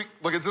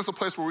 But is this a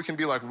place where we can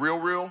be like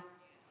real?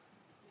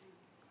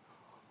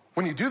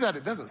 When you do that,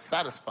 it doesn't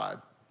satisfy,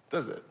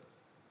 does it?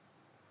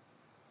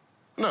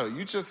 No,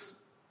 you just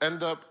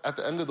end up at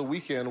the end of the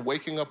weekend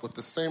waking up with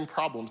the same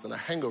problems and a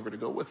hangover to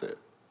go with it.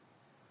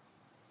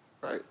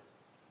 right?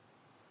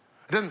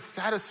 It doesn't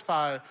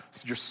satisfy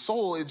your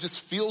soul. It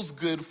just feels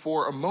good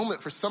for a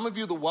moment. For some of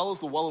you, the well is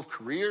the well of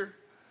career.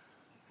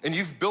 And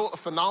you've built a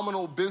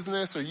phenomenal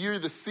business, or you're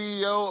the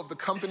CEO of the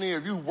company, or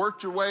you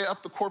worked your way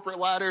up the corporate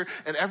ladder,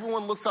 and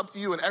everyone looks up to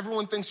you and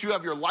everyone thinks you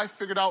have your life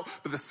figured out.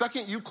 But the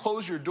second you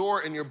close your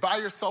door and you're by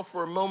yourself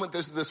for a moment,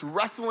 there's this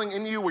wrestling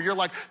in you where you're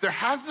like, there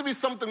has to be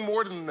something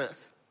more than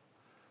this.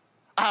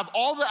 I have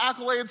all the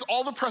accolades,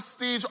 all the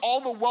prestige,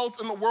 all the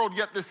wealth in the world,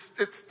 yet it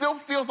still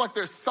feels like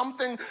there's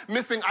something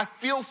missing. I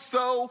feel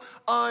so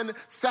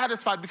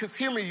unsatisfied because,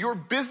 hear me, your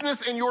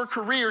business and your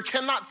career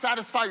cannot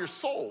satisfy your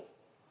soul.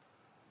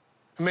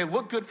 It may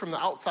look good from the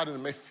outside and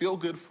it may feel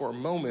good for a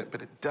moment,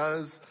 but it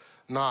does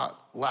not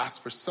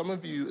last. For some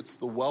of you, it's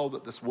the well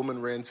that this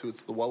woman ran to.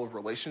 It's the well of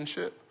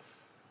relationship.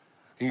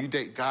 And you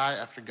date guy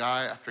after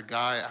guy after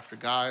guy after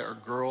guy, or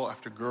girl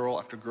after girl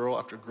after girl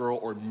after girl,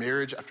 or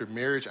marriage after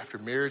marriage after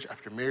marriage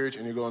after marriage,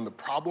 and you're going, the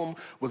problem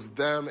was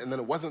them, and then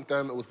it wasn't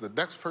them, it was the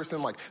next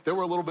person. Like, they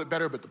were a little bit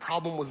better, but the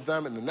problem was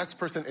them and the next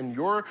person, and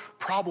your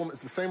problem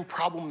is the same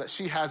problem that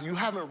she has. You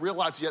haven't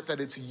realized yet that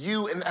it's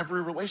you in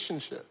every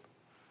relationship.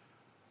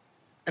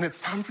 And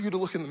it's time for you to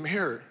look in the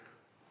mirror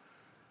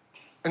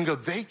and go,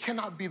 they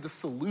cannot be the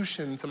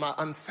solution to my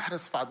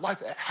unsatisfied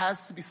life. It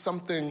has to be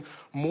something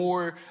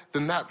more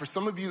than that. For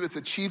some of you, it's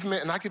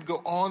achievement, and I could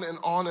go on and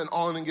on and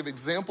on and give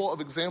example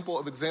of example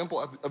of example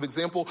of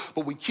example,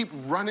 but we keep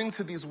running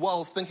to these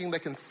wells thinking they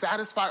can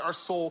satisfy our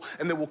soul,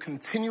 and they will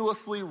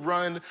continuously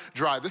run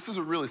dry. This is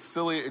a really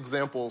silly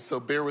example, so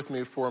bear with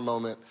me for a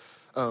moment,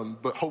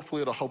 but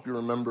hopefully it'll help you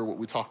remember what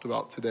we talked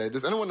about today.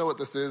 Does anyone know what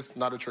this is?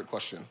 Not a trick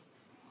question.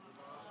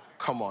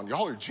 Come on,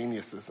 y'all are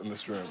geniuses in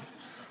this room.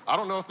 I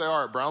don't know if they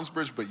are at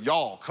Brownsbridge, but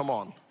y'all, come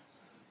on.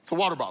 It's a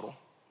water bottle.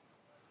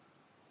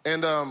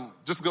 And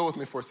just go with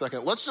me for a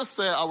second. Let's just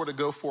say I were to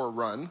go for a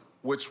run,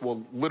 which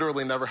will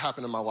literally never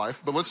happen in my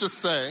life, but let's just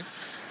say,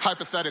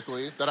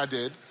 hypothetically, that I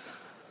did.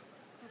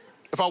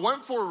 If I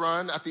went for a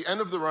run, at the end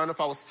of the run, if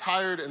I was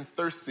tired and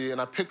thirsty and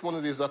I picked one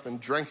of these up and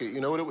drank it,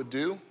 you know what it would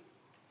do?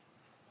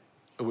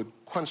 It would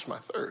quench my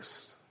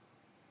thirst.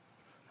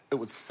 It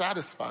would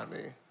satisfy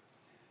me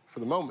for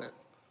the moment.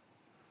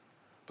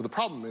 But the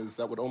problem is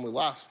that would only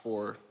last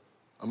for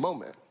a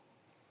moment,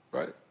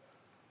 right?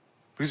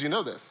 Because you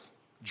know this,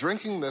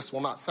 drinking this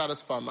will not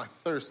satisfy my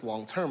thirst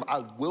long term.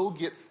 I will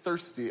get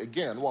thirsty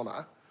again, won't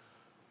I?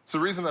 It's the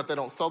reason that they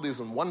don't sell these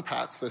in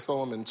 1-packs. They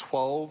sell them in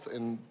 12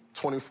 and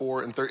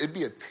 24 and 30. It'd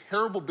be a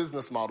terrible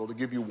business model to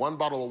give you one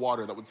bottle of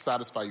water that would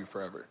satisfy you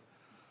forever.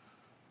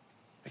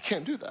 You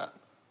can't do that.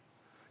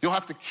 You'll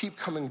have to keep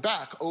coming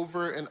back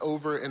over and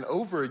over and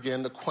over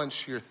again to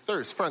quench your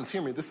thirst. Friends,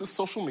 hear me, this is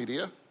social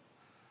media.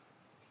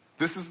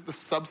 This is the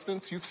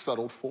substance you've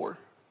settled for.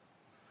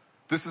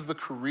 This is the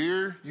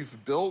career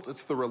you've built.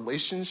 It's the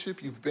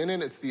relationship you've been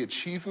in. It's the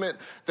achievement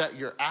that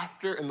you're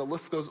after. And the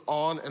list goes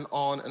on and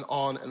on and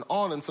on and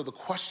on. And so the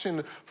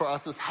question for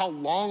us is, how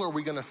long are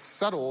we going to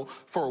settle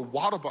for a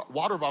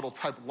water bottle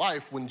type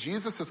life when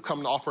Jesus has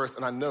come to offer us,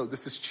 and I know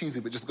this is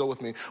cheesy, but just go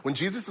with me. When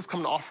Jesus has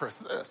come to offer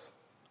us this.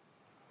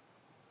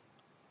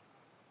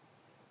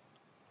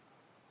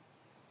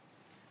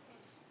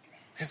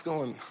 He's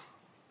going,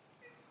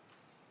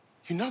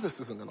 you know this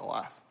isn't going to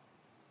last.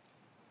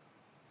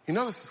 You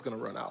know this is going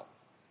to run out.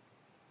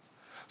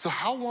 So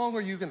how long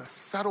are you going to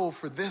settle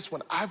for this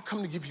when I've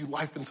come to give you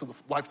life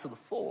to the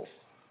full?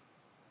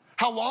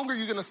 How long are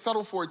you going to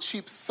settle for a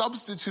cheap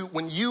substitute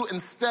when you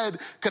instead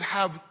could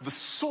have the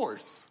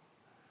source?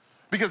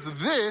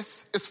 Because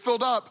this is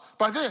filled up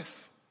by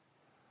this.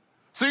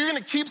 So you're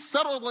going to keep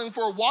settling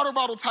for a water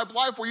bottle type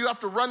life where you have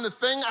to run the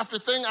thing after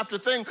thing after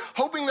thing,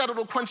 hoping that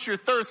it'll quench your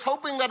thirst,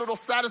 hoping that it'll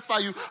satisfy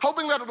you,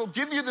 hoping that it'll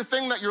give you the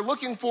thing that you're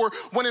looking for,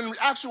 when in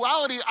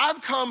actuality,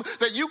 I've come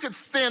that you could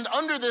stand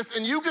under this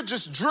and you could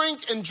just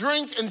drink and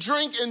drink and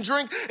drink and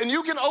drink, and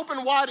you can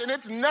open wide and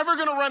it's never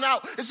going to run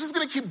out. It's just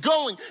going to keep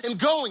going and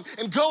going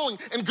and going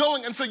and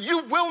going. And so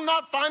you will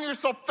not find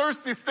yourself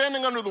thirsty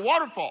standing under the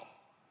waterfall.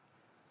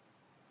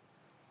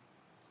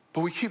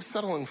 But we keep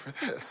settling for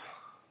this.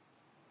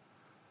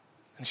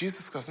 And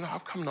Jesus goes, no,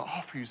 I've come to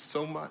offer you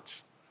so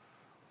much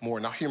more.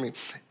 Now hear me.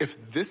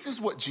 If this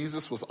is what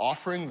Jesus was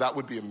offering, that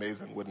would be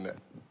amazing, wouldn't it?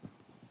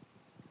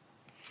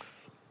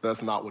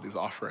 That's not what he's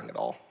offering at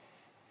all.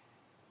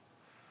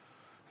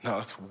 No,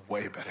 it's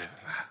way better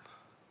than that.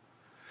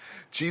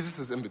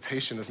 Jesus'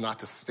 invitation is not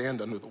to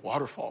stand under the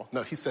waterfall.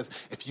 No, he says,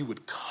 if you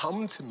would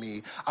come to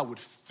me, I would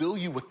fill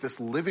you with this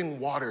living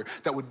water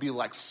that would be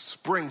like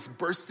springs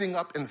bursting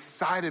up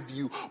inside of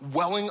you,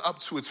 welling up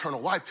to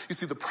eternal life. You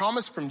see, the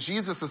promise from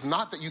Jesus is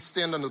not that you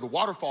stand under the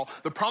waterfall.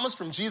 The promise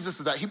from Jesus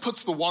is that he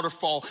puts the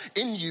waterfall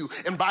in you,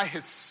 and by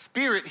his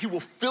Spirit, he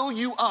will fill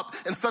you up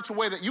in such a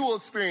way that you will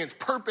experience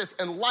purpose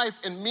and life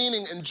and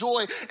meaning and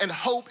joy and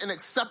hope and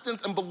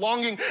acceptance and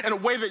belonging in a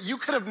way that you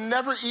could have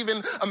never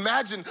even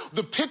imagined.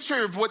 The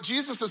picture of what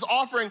Jesus is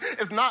offering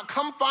is not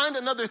come find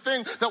another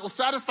thing that will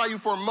satisfy you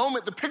for a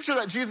moment. The picture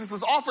that Jesus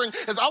is offering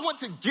is, I want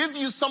to give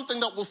you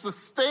something that will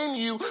sustain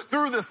you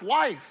through this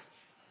life.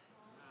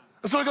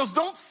 And so he goes,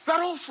 don't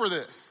settle for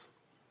this.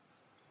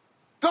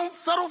 Don't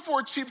settle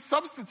for a cheap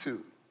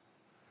substitute.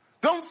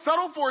 Don't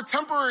settle for a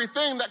temporary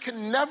thing that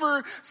can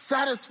never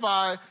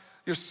satisfy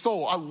your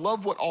soul. I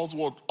love what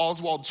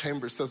Oswald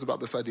Chambers says about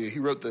this idea. He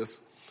wrote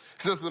this.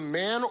 He says, the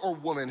man or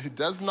woman who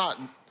does not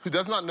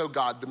know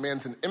God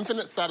demands an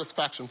infinite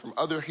satisfaction from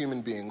other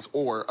human beings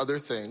or other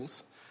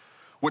things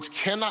which they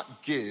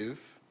cannot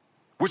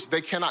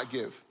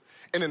give.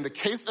 And in the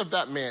case of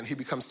that man, he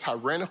becomes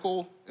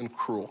tyrannical and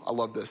cruel. I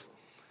love this.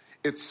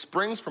 It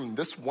springs from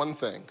this one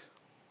thing,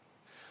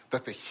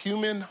 that the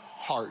human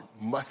heart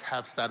must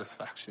have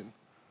satisfaction.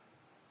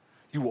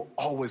 You will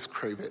always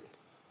crave it.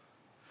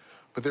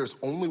 But there's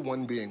only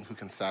one being who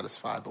can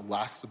satisfy the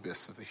last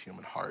abyss of the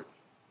human heart,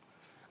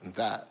 and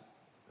that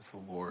is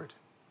the Lord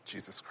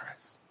Jesus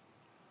Christ.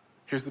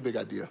 Here's the big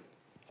idea.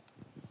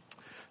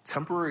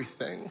 Temporary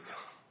things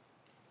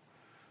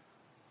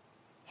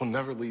will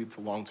never lead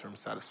to long-term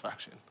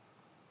satisfaction.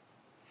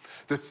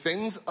 The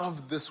things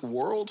of this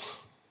world,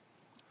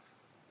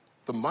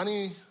 the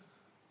money,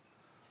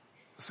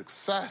 the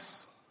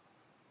success,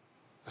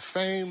 the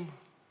fame,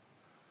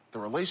 the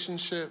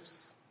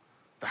relationships,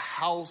 the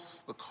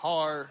house, the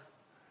car,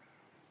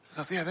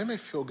 because they may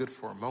feel good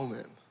for a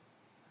moment,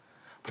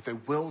 but they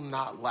will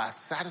not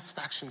last.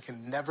 Satisfaction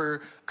can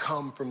never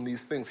come from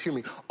these things. Hear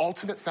me.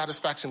 Ultimate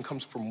satisfaction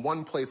comes from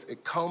one place.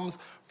 It comes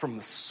from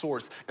the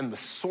source, and the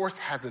source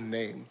has a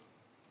name,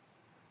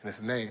 and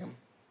his name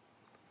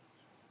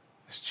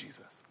is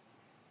Jesus.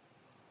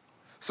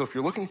 So if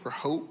you're looking for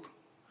hope,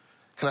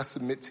 can I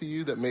submit to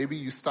you that maybe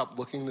you stop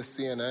looking to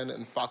CNN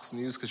and Fox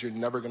News because you're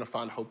never going to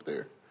find hope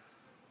there?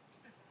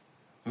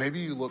 Maybe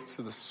you look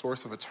to the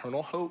source of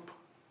eternal hope,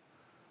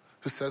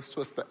 who says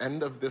to us the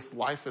end of this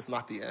life is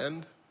not the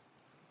end,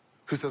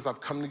 who says I've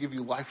come to give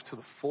you life to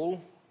the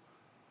full,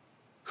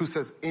 who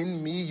says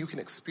in me you can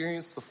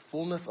experience the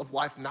fullness of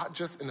life, not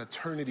just in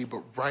eternity,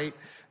 but right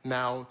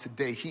now,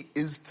 today. He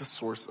is the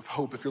source of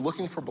hope. If you're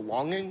looking for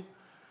belonging,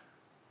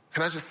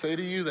 can I just say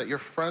to you that your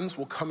friends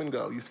will come and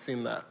go? You've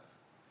seen that.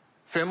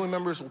 Family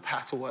members will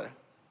pass away.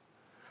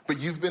 But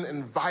you've been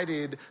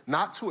invited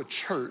not to a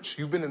church,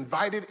 you've been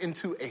invited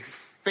into a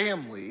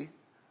family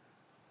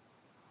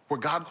where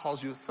God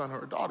calls you a son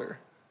or a daughter.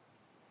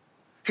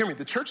 Hear me,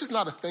 the church is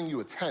not a thing you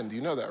attend.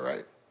 You know that,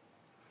 right?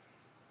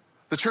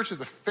 The church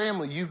is a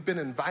family you've been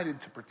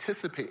invited to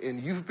participate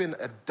in. You've been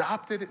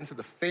adopted into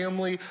the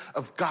family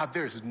of God.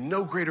 There is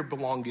no greater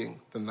belonging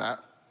than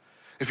that.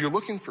 If you're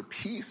looking for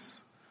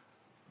peace,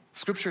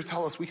 Scripture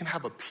tells us we can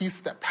have a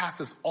peace that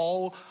passes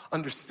all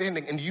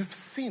understanding, and you've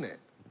seen it.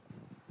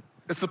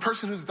 It's the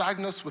person who's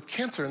diagnosed with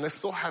cancer and they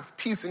still have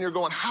peace, and you're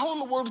going, how in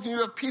the world can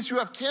you have peace? You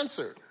have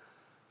cancer.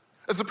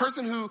 It's the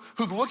person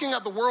who's looking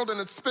at the world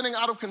and it's spinning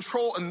out of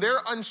control and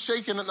they're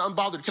unshaken and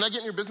unbothered. Can I get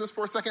in your business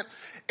for a second?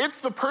 It's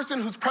the person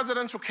whose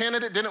presidential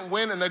candidate didn't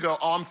win and they go,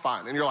 oh, I'm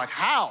fine. And you're like,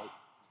 how?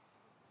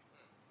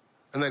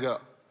 And they go,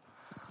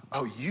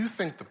 oh, you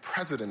think the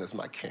president is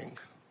my king?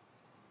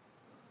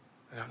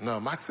 No,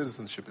 my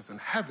citizenship is in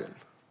heaven.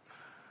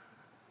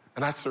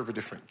 And I serve a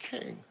different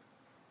king.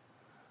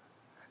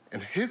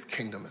 And his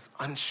kingdom is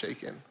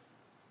unshaken.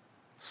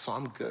 So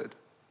I'm good.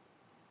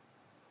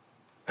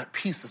 That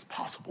peace is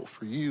possible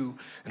for you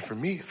and for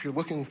me. If you're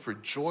looking for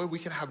joy, we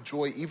can have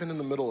joy even in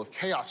the middle of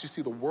chaos. You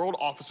see, the world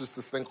offers us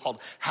this thing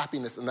called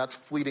happiness, and that's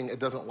fleeting. It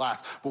doesn't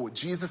last. But what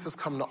Jesus has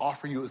come to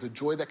offer you is a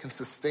joy that can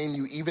sustain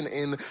you even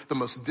in the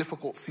most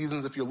difficult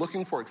seasons. If you're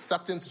looking for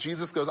acceptance,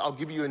 Jesus goes, I'll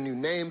give you a new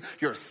name.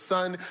 You're a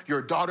son, you're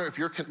a daughter. If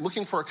you're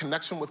looking for a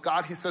connection with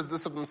God, he says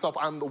this of himself,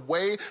 I'm the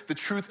way, the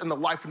truth, and the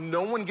life.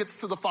 No one gets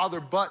to the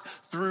Father but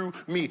through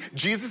me.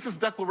 Jesus'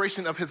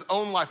 declaration of his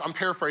own life, I'm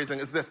paraphrasing,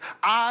 is this: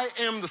 I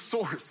am the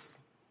source.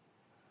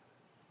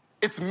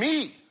 It's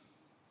me.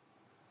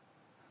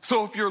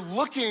 So if you're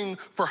looking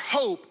for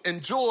hope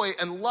and joy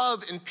and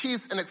love and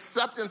peace and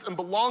acceptance and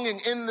belonging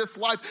in this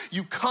life,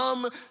 you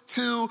come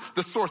to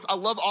the source. I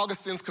love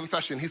Augustine's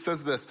confession. He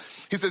says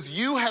this. He says,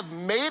 you have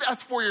made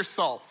us for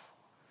yourself,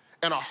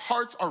 and our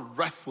hearts are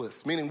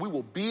restless, meaning we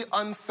will be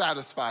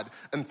unsatisfied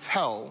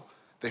until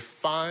they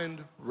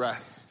find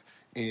rest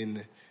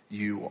in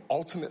you.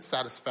 Ultimate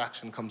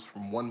satisfaction comes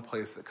from one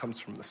place. It comes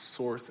from the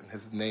source, and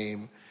his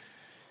name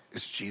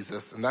is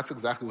Jesus. And that's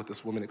exactly what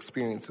this woman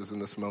experiences in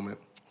this moment.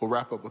 We'll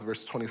wrap up with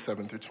verse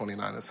 27 through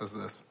 29. It says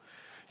this: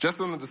 just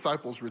then the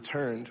disciples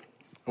returned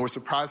and were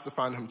surprised to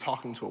find him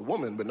talking to a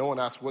woman, but no one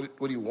asked, what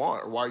do you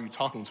want, or why are you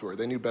talking to her?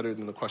 They knew better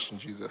than to question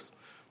Jesus.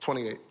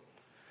 28.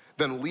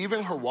 Then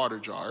leaving her water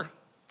jar,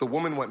 the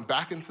woman went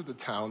back into the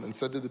town and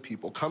said to the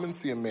people, come and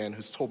see a man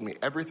who's told me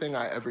everything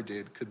I ever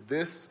did. Could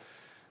this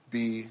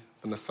be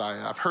the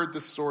Messiah? I've heard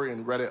this story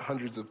and read it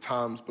hundreds of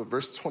times, but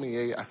verse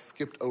 28, I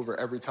skipped over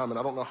every time, and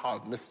I don't know how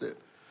I've missed it.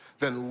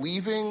 Then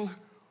leaving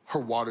her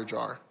water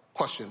jar.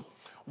 Question: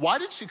 why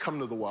did she come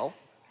to the well?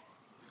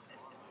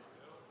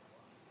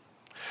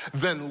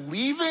 Then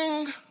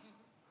leaving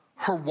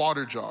her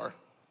water jar.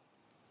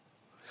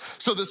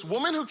 So this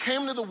woman who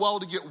came to the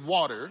well to get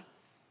water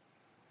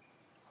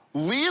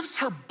leaves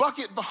her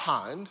bucket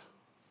behind,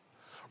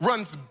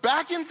 runs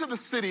back into the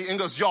city and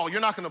goes, y'all, you're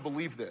not going to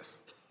believe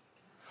this.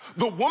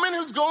 The woman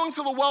who's going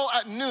to the well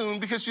at noon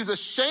because she's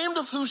ashamed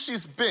of who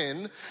she's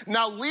been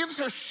now leaves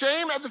her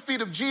shame at the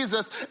feet of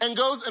Jesus and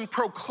goes and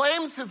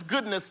proclaims his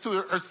goodness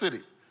to her city.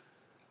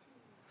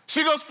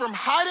 She goes from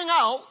hiding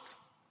out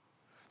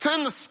to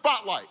in the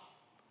spotlight.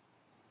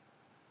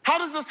 How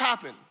does this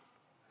happen?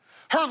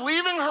 Her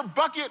leaving her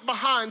bucket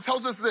behind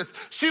tells us this.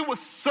 She was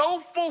so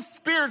full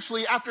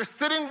spiritually after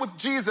sitting with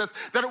Jesus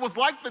that it was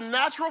like the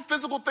natural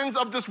physical things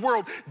of this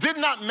world did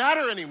not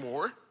matter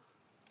anymore.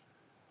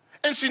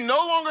 And she no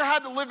longer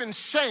had to live in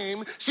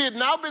shame. She had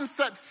now been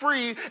set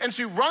free, and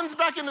she runs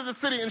back into the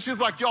city, and she's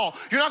like, y'all,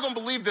 you're not gonna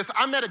believe this.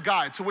 I met a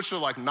guy, to which they're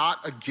like,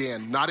 not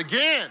again, not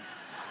again.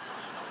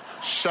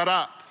 Shut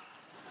up,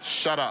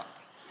 shut up.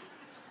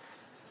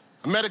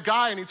 I met a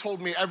guy, and he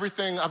told me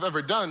everything I've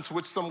ever done, to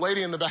which some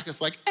lady in the back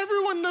is like,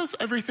 everyone knows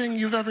everything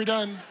you've ever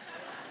done.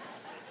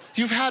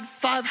 You've had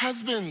 5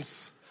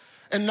 husbands,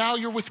 and now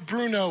you're with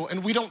Bruno,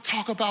 and we don't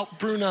talk about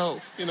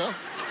Bruno, you know?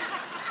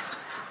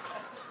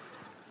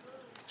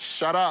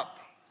 Shut up.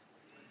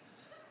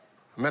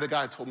 I met a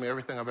guy who told me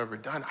everything I've ever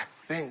done. I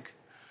think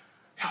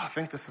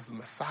this is the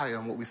Messiah.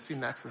 And what we see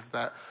next is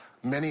that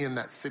many in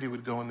that city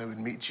would go and they would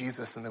meet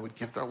Jesus and they would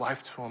give their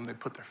life to him. They'd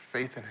put their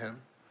faith in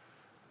him.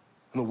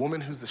 And the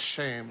woman who's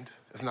ashamed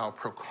is now a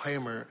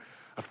proclaimer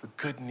of the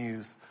good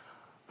news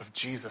of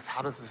Jesus.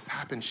 How does this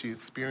happen? She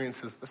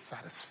experiences the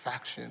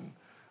satisfaction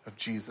of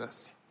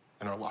Jesus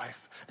in our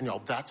life. And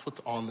y'all, that's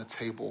what's on the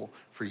table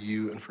for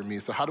you and for me.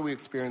 So how do we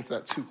experience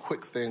that? 2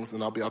 quick things,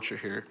 and I'll be out your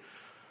hair.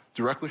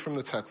 Directly from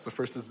the text. The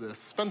first is this: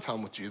 spend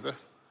time with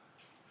Jesus.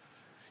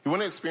 You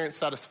want to experience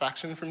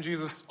satisfaction from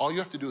Jesus? All you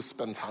have to do is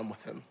spend time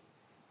with him.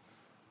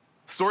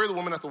 The story of the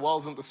woman at the well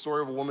isn't the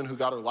story of a woman who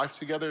got her life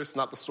together. It's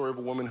not the story of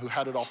a woman who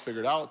had it all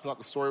figured out. It's not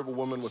the story of a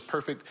woman with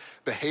perfect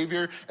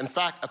behavior. In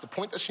fact, at the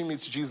point that she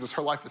meets Jesus,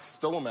 her life is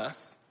still a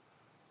mess.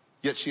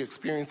 Yet she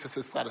experiences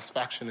his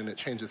satisfaction, and it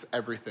changes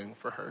everything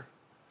for her.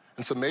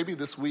 And so maybe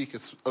this week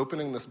it's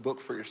opening this book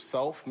for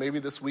yourself. Maybe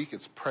this week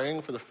it's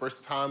praying for the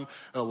first time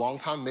in a long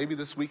time. Maybe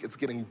this week it's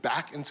getting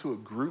back into a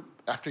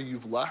group after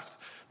you've left.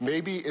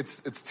 Maybe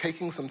it's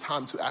taking some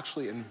time to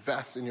actually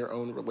invest in your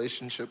own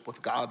relationship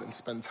with God and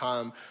spend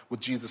time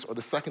with Jesus. Or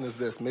the second is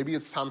this: maybe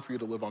it's time for you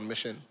to live on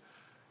mission.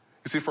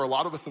 You see, for a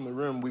lot of us in the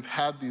room, we've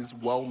had these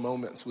well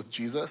moments with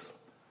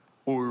Jesus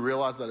where we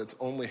realize that it's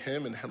only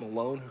him and him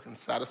alone who can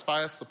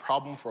satisfy us. The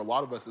problem for a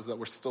lot of us is that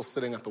we're still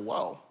sitting at the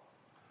well.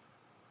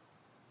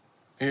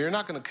 And you're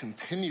not going to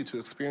continue to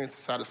experience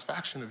the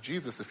satisfaction of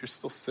Jesus if you're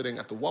still sitting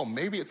at the well.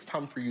 Maybe it's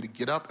time for you to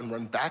get up and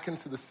run back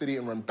into the city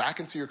and run back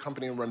into your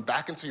company and run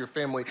back into your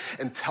family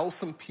and tell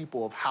some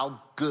people of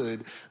how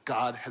good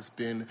God has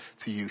been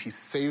to you. He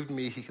saved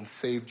me. He can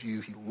save you.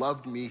 He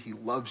loved me. He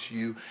loves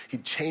you. He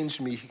changed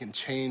me. He can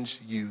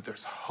change you.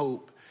 There's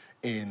hope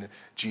in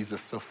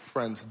Jesus. So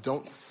friends,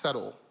 don't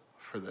settle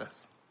for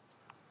this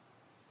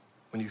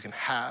when you can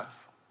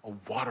have a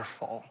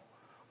waterfall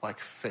like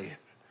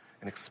faith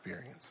and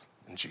experience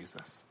in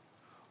Jesus.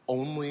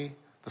 Only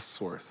the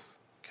source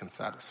can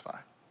satisfy.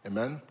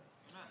 Amen?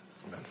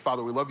 Amen.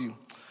 Father, we love you,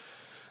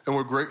 and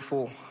we're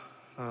grateful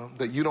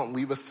that you don't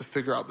leave us to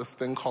figure out this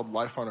thing called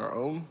life on our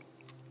own,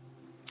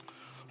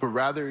 but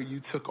rather you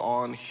took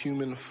on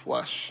human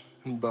flesh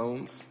and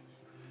bones,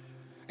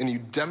 and you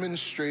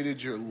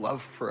demonstrated your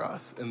love for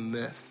us in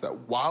this, that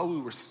while we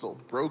were still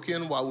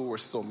broken, while we were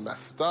still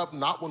messed up,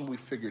 not when we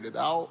figured it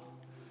out,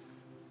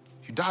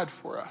 you died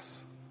for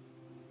us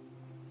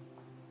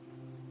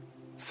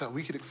so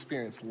we could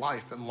experience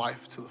life and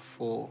life to the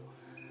full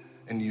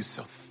in you.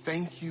 So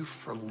thank you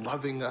for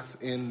loving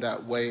us in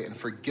that way, and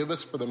forgive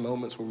us for the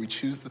moments where we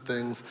choose the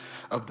things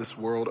of this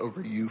world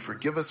over you.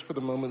 Forgive us for the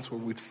moments where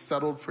we've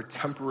settled for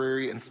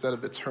temporary instead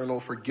of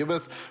eternal. Forgive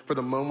us for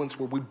the moments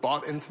where we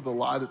bought into the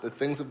lie that the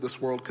things of this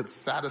world could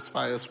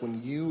satisfy us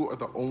when you are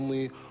the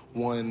only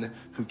one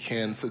who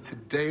can. So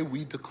today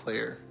we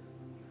declare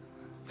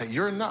that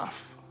you're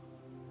enough,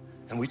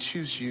 and we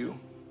choose you,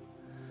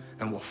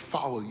 and we'll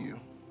follow you,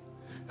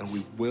 and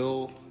we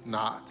will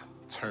not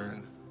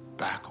turn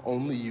back.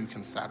 Only you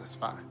can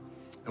satisfy,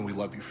 and we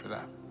love you for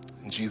that.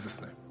 In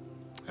Jesus' name.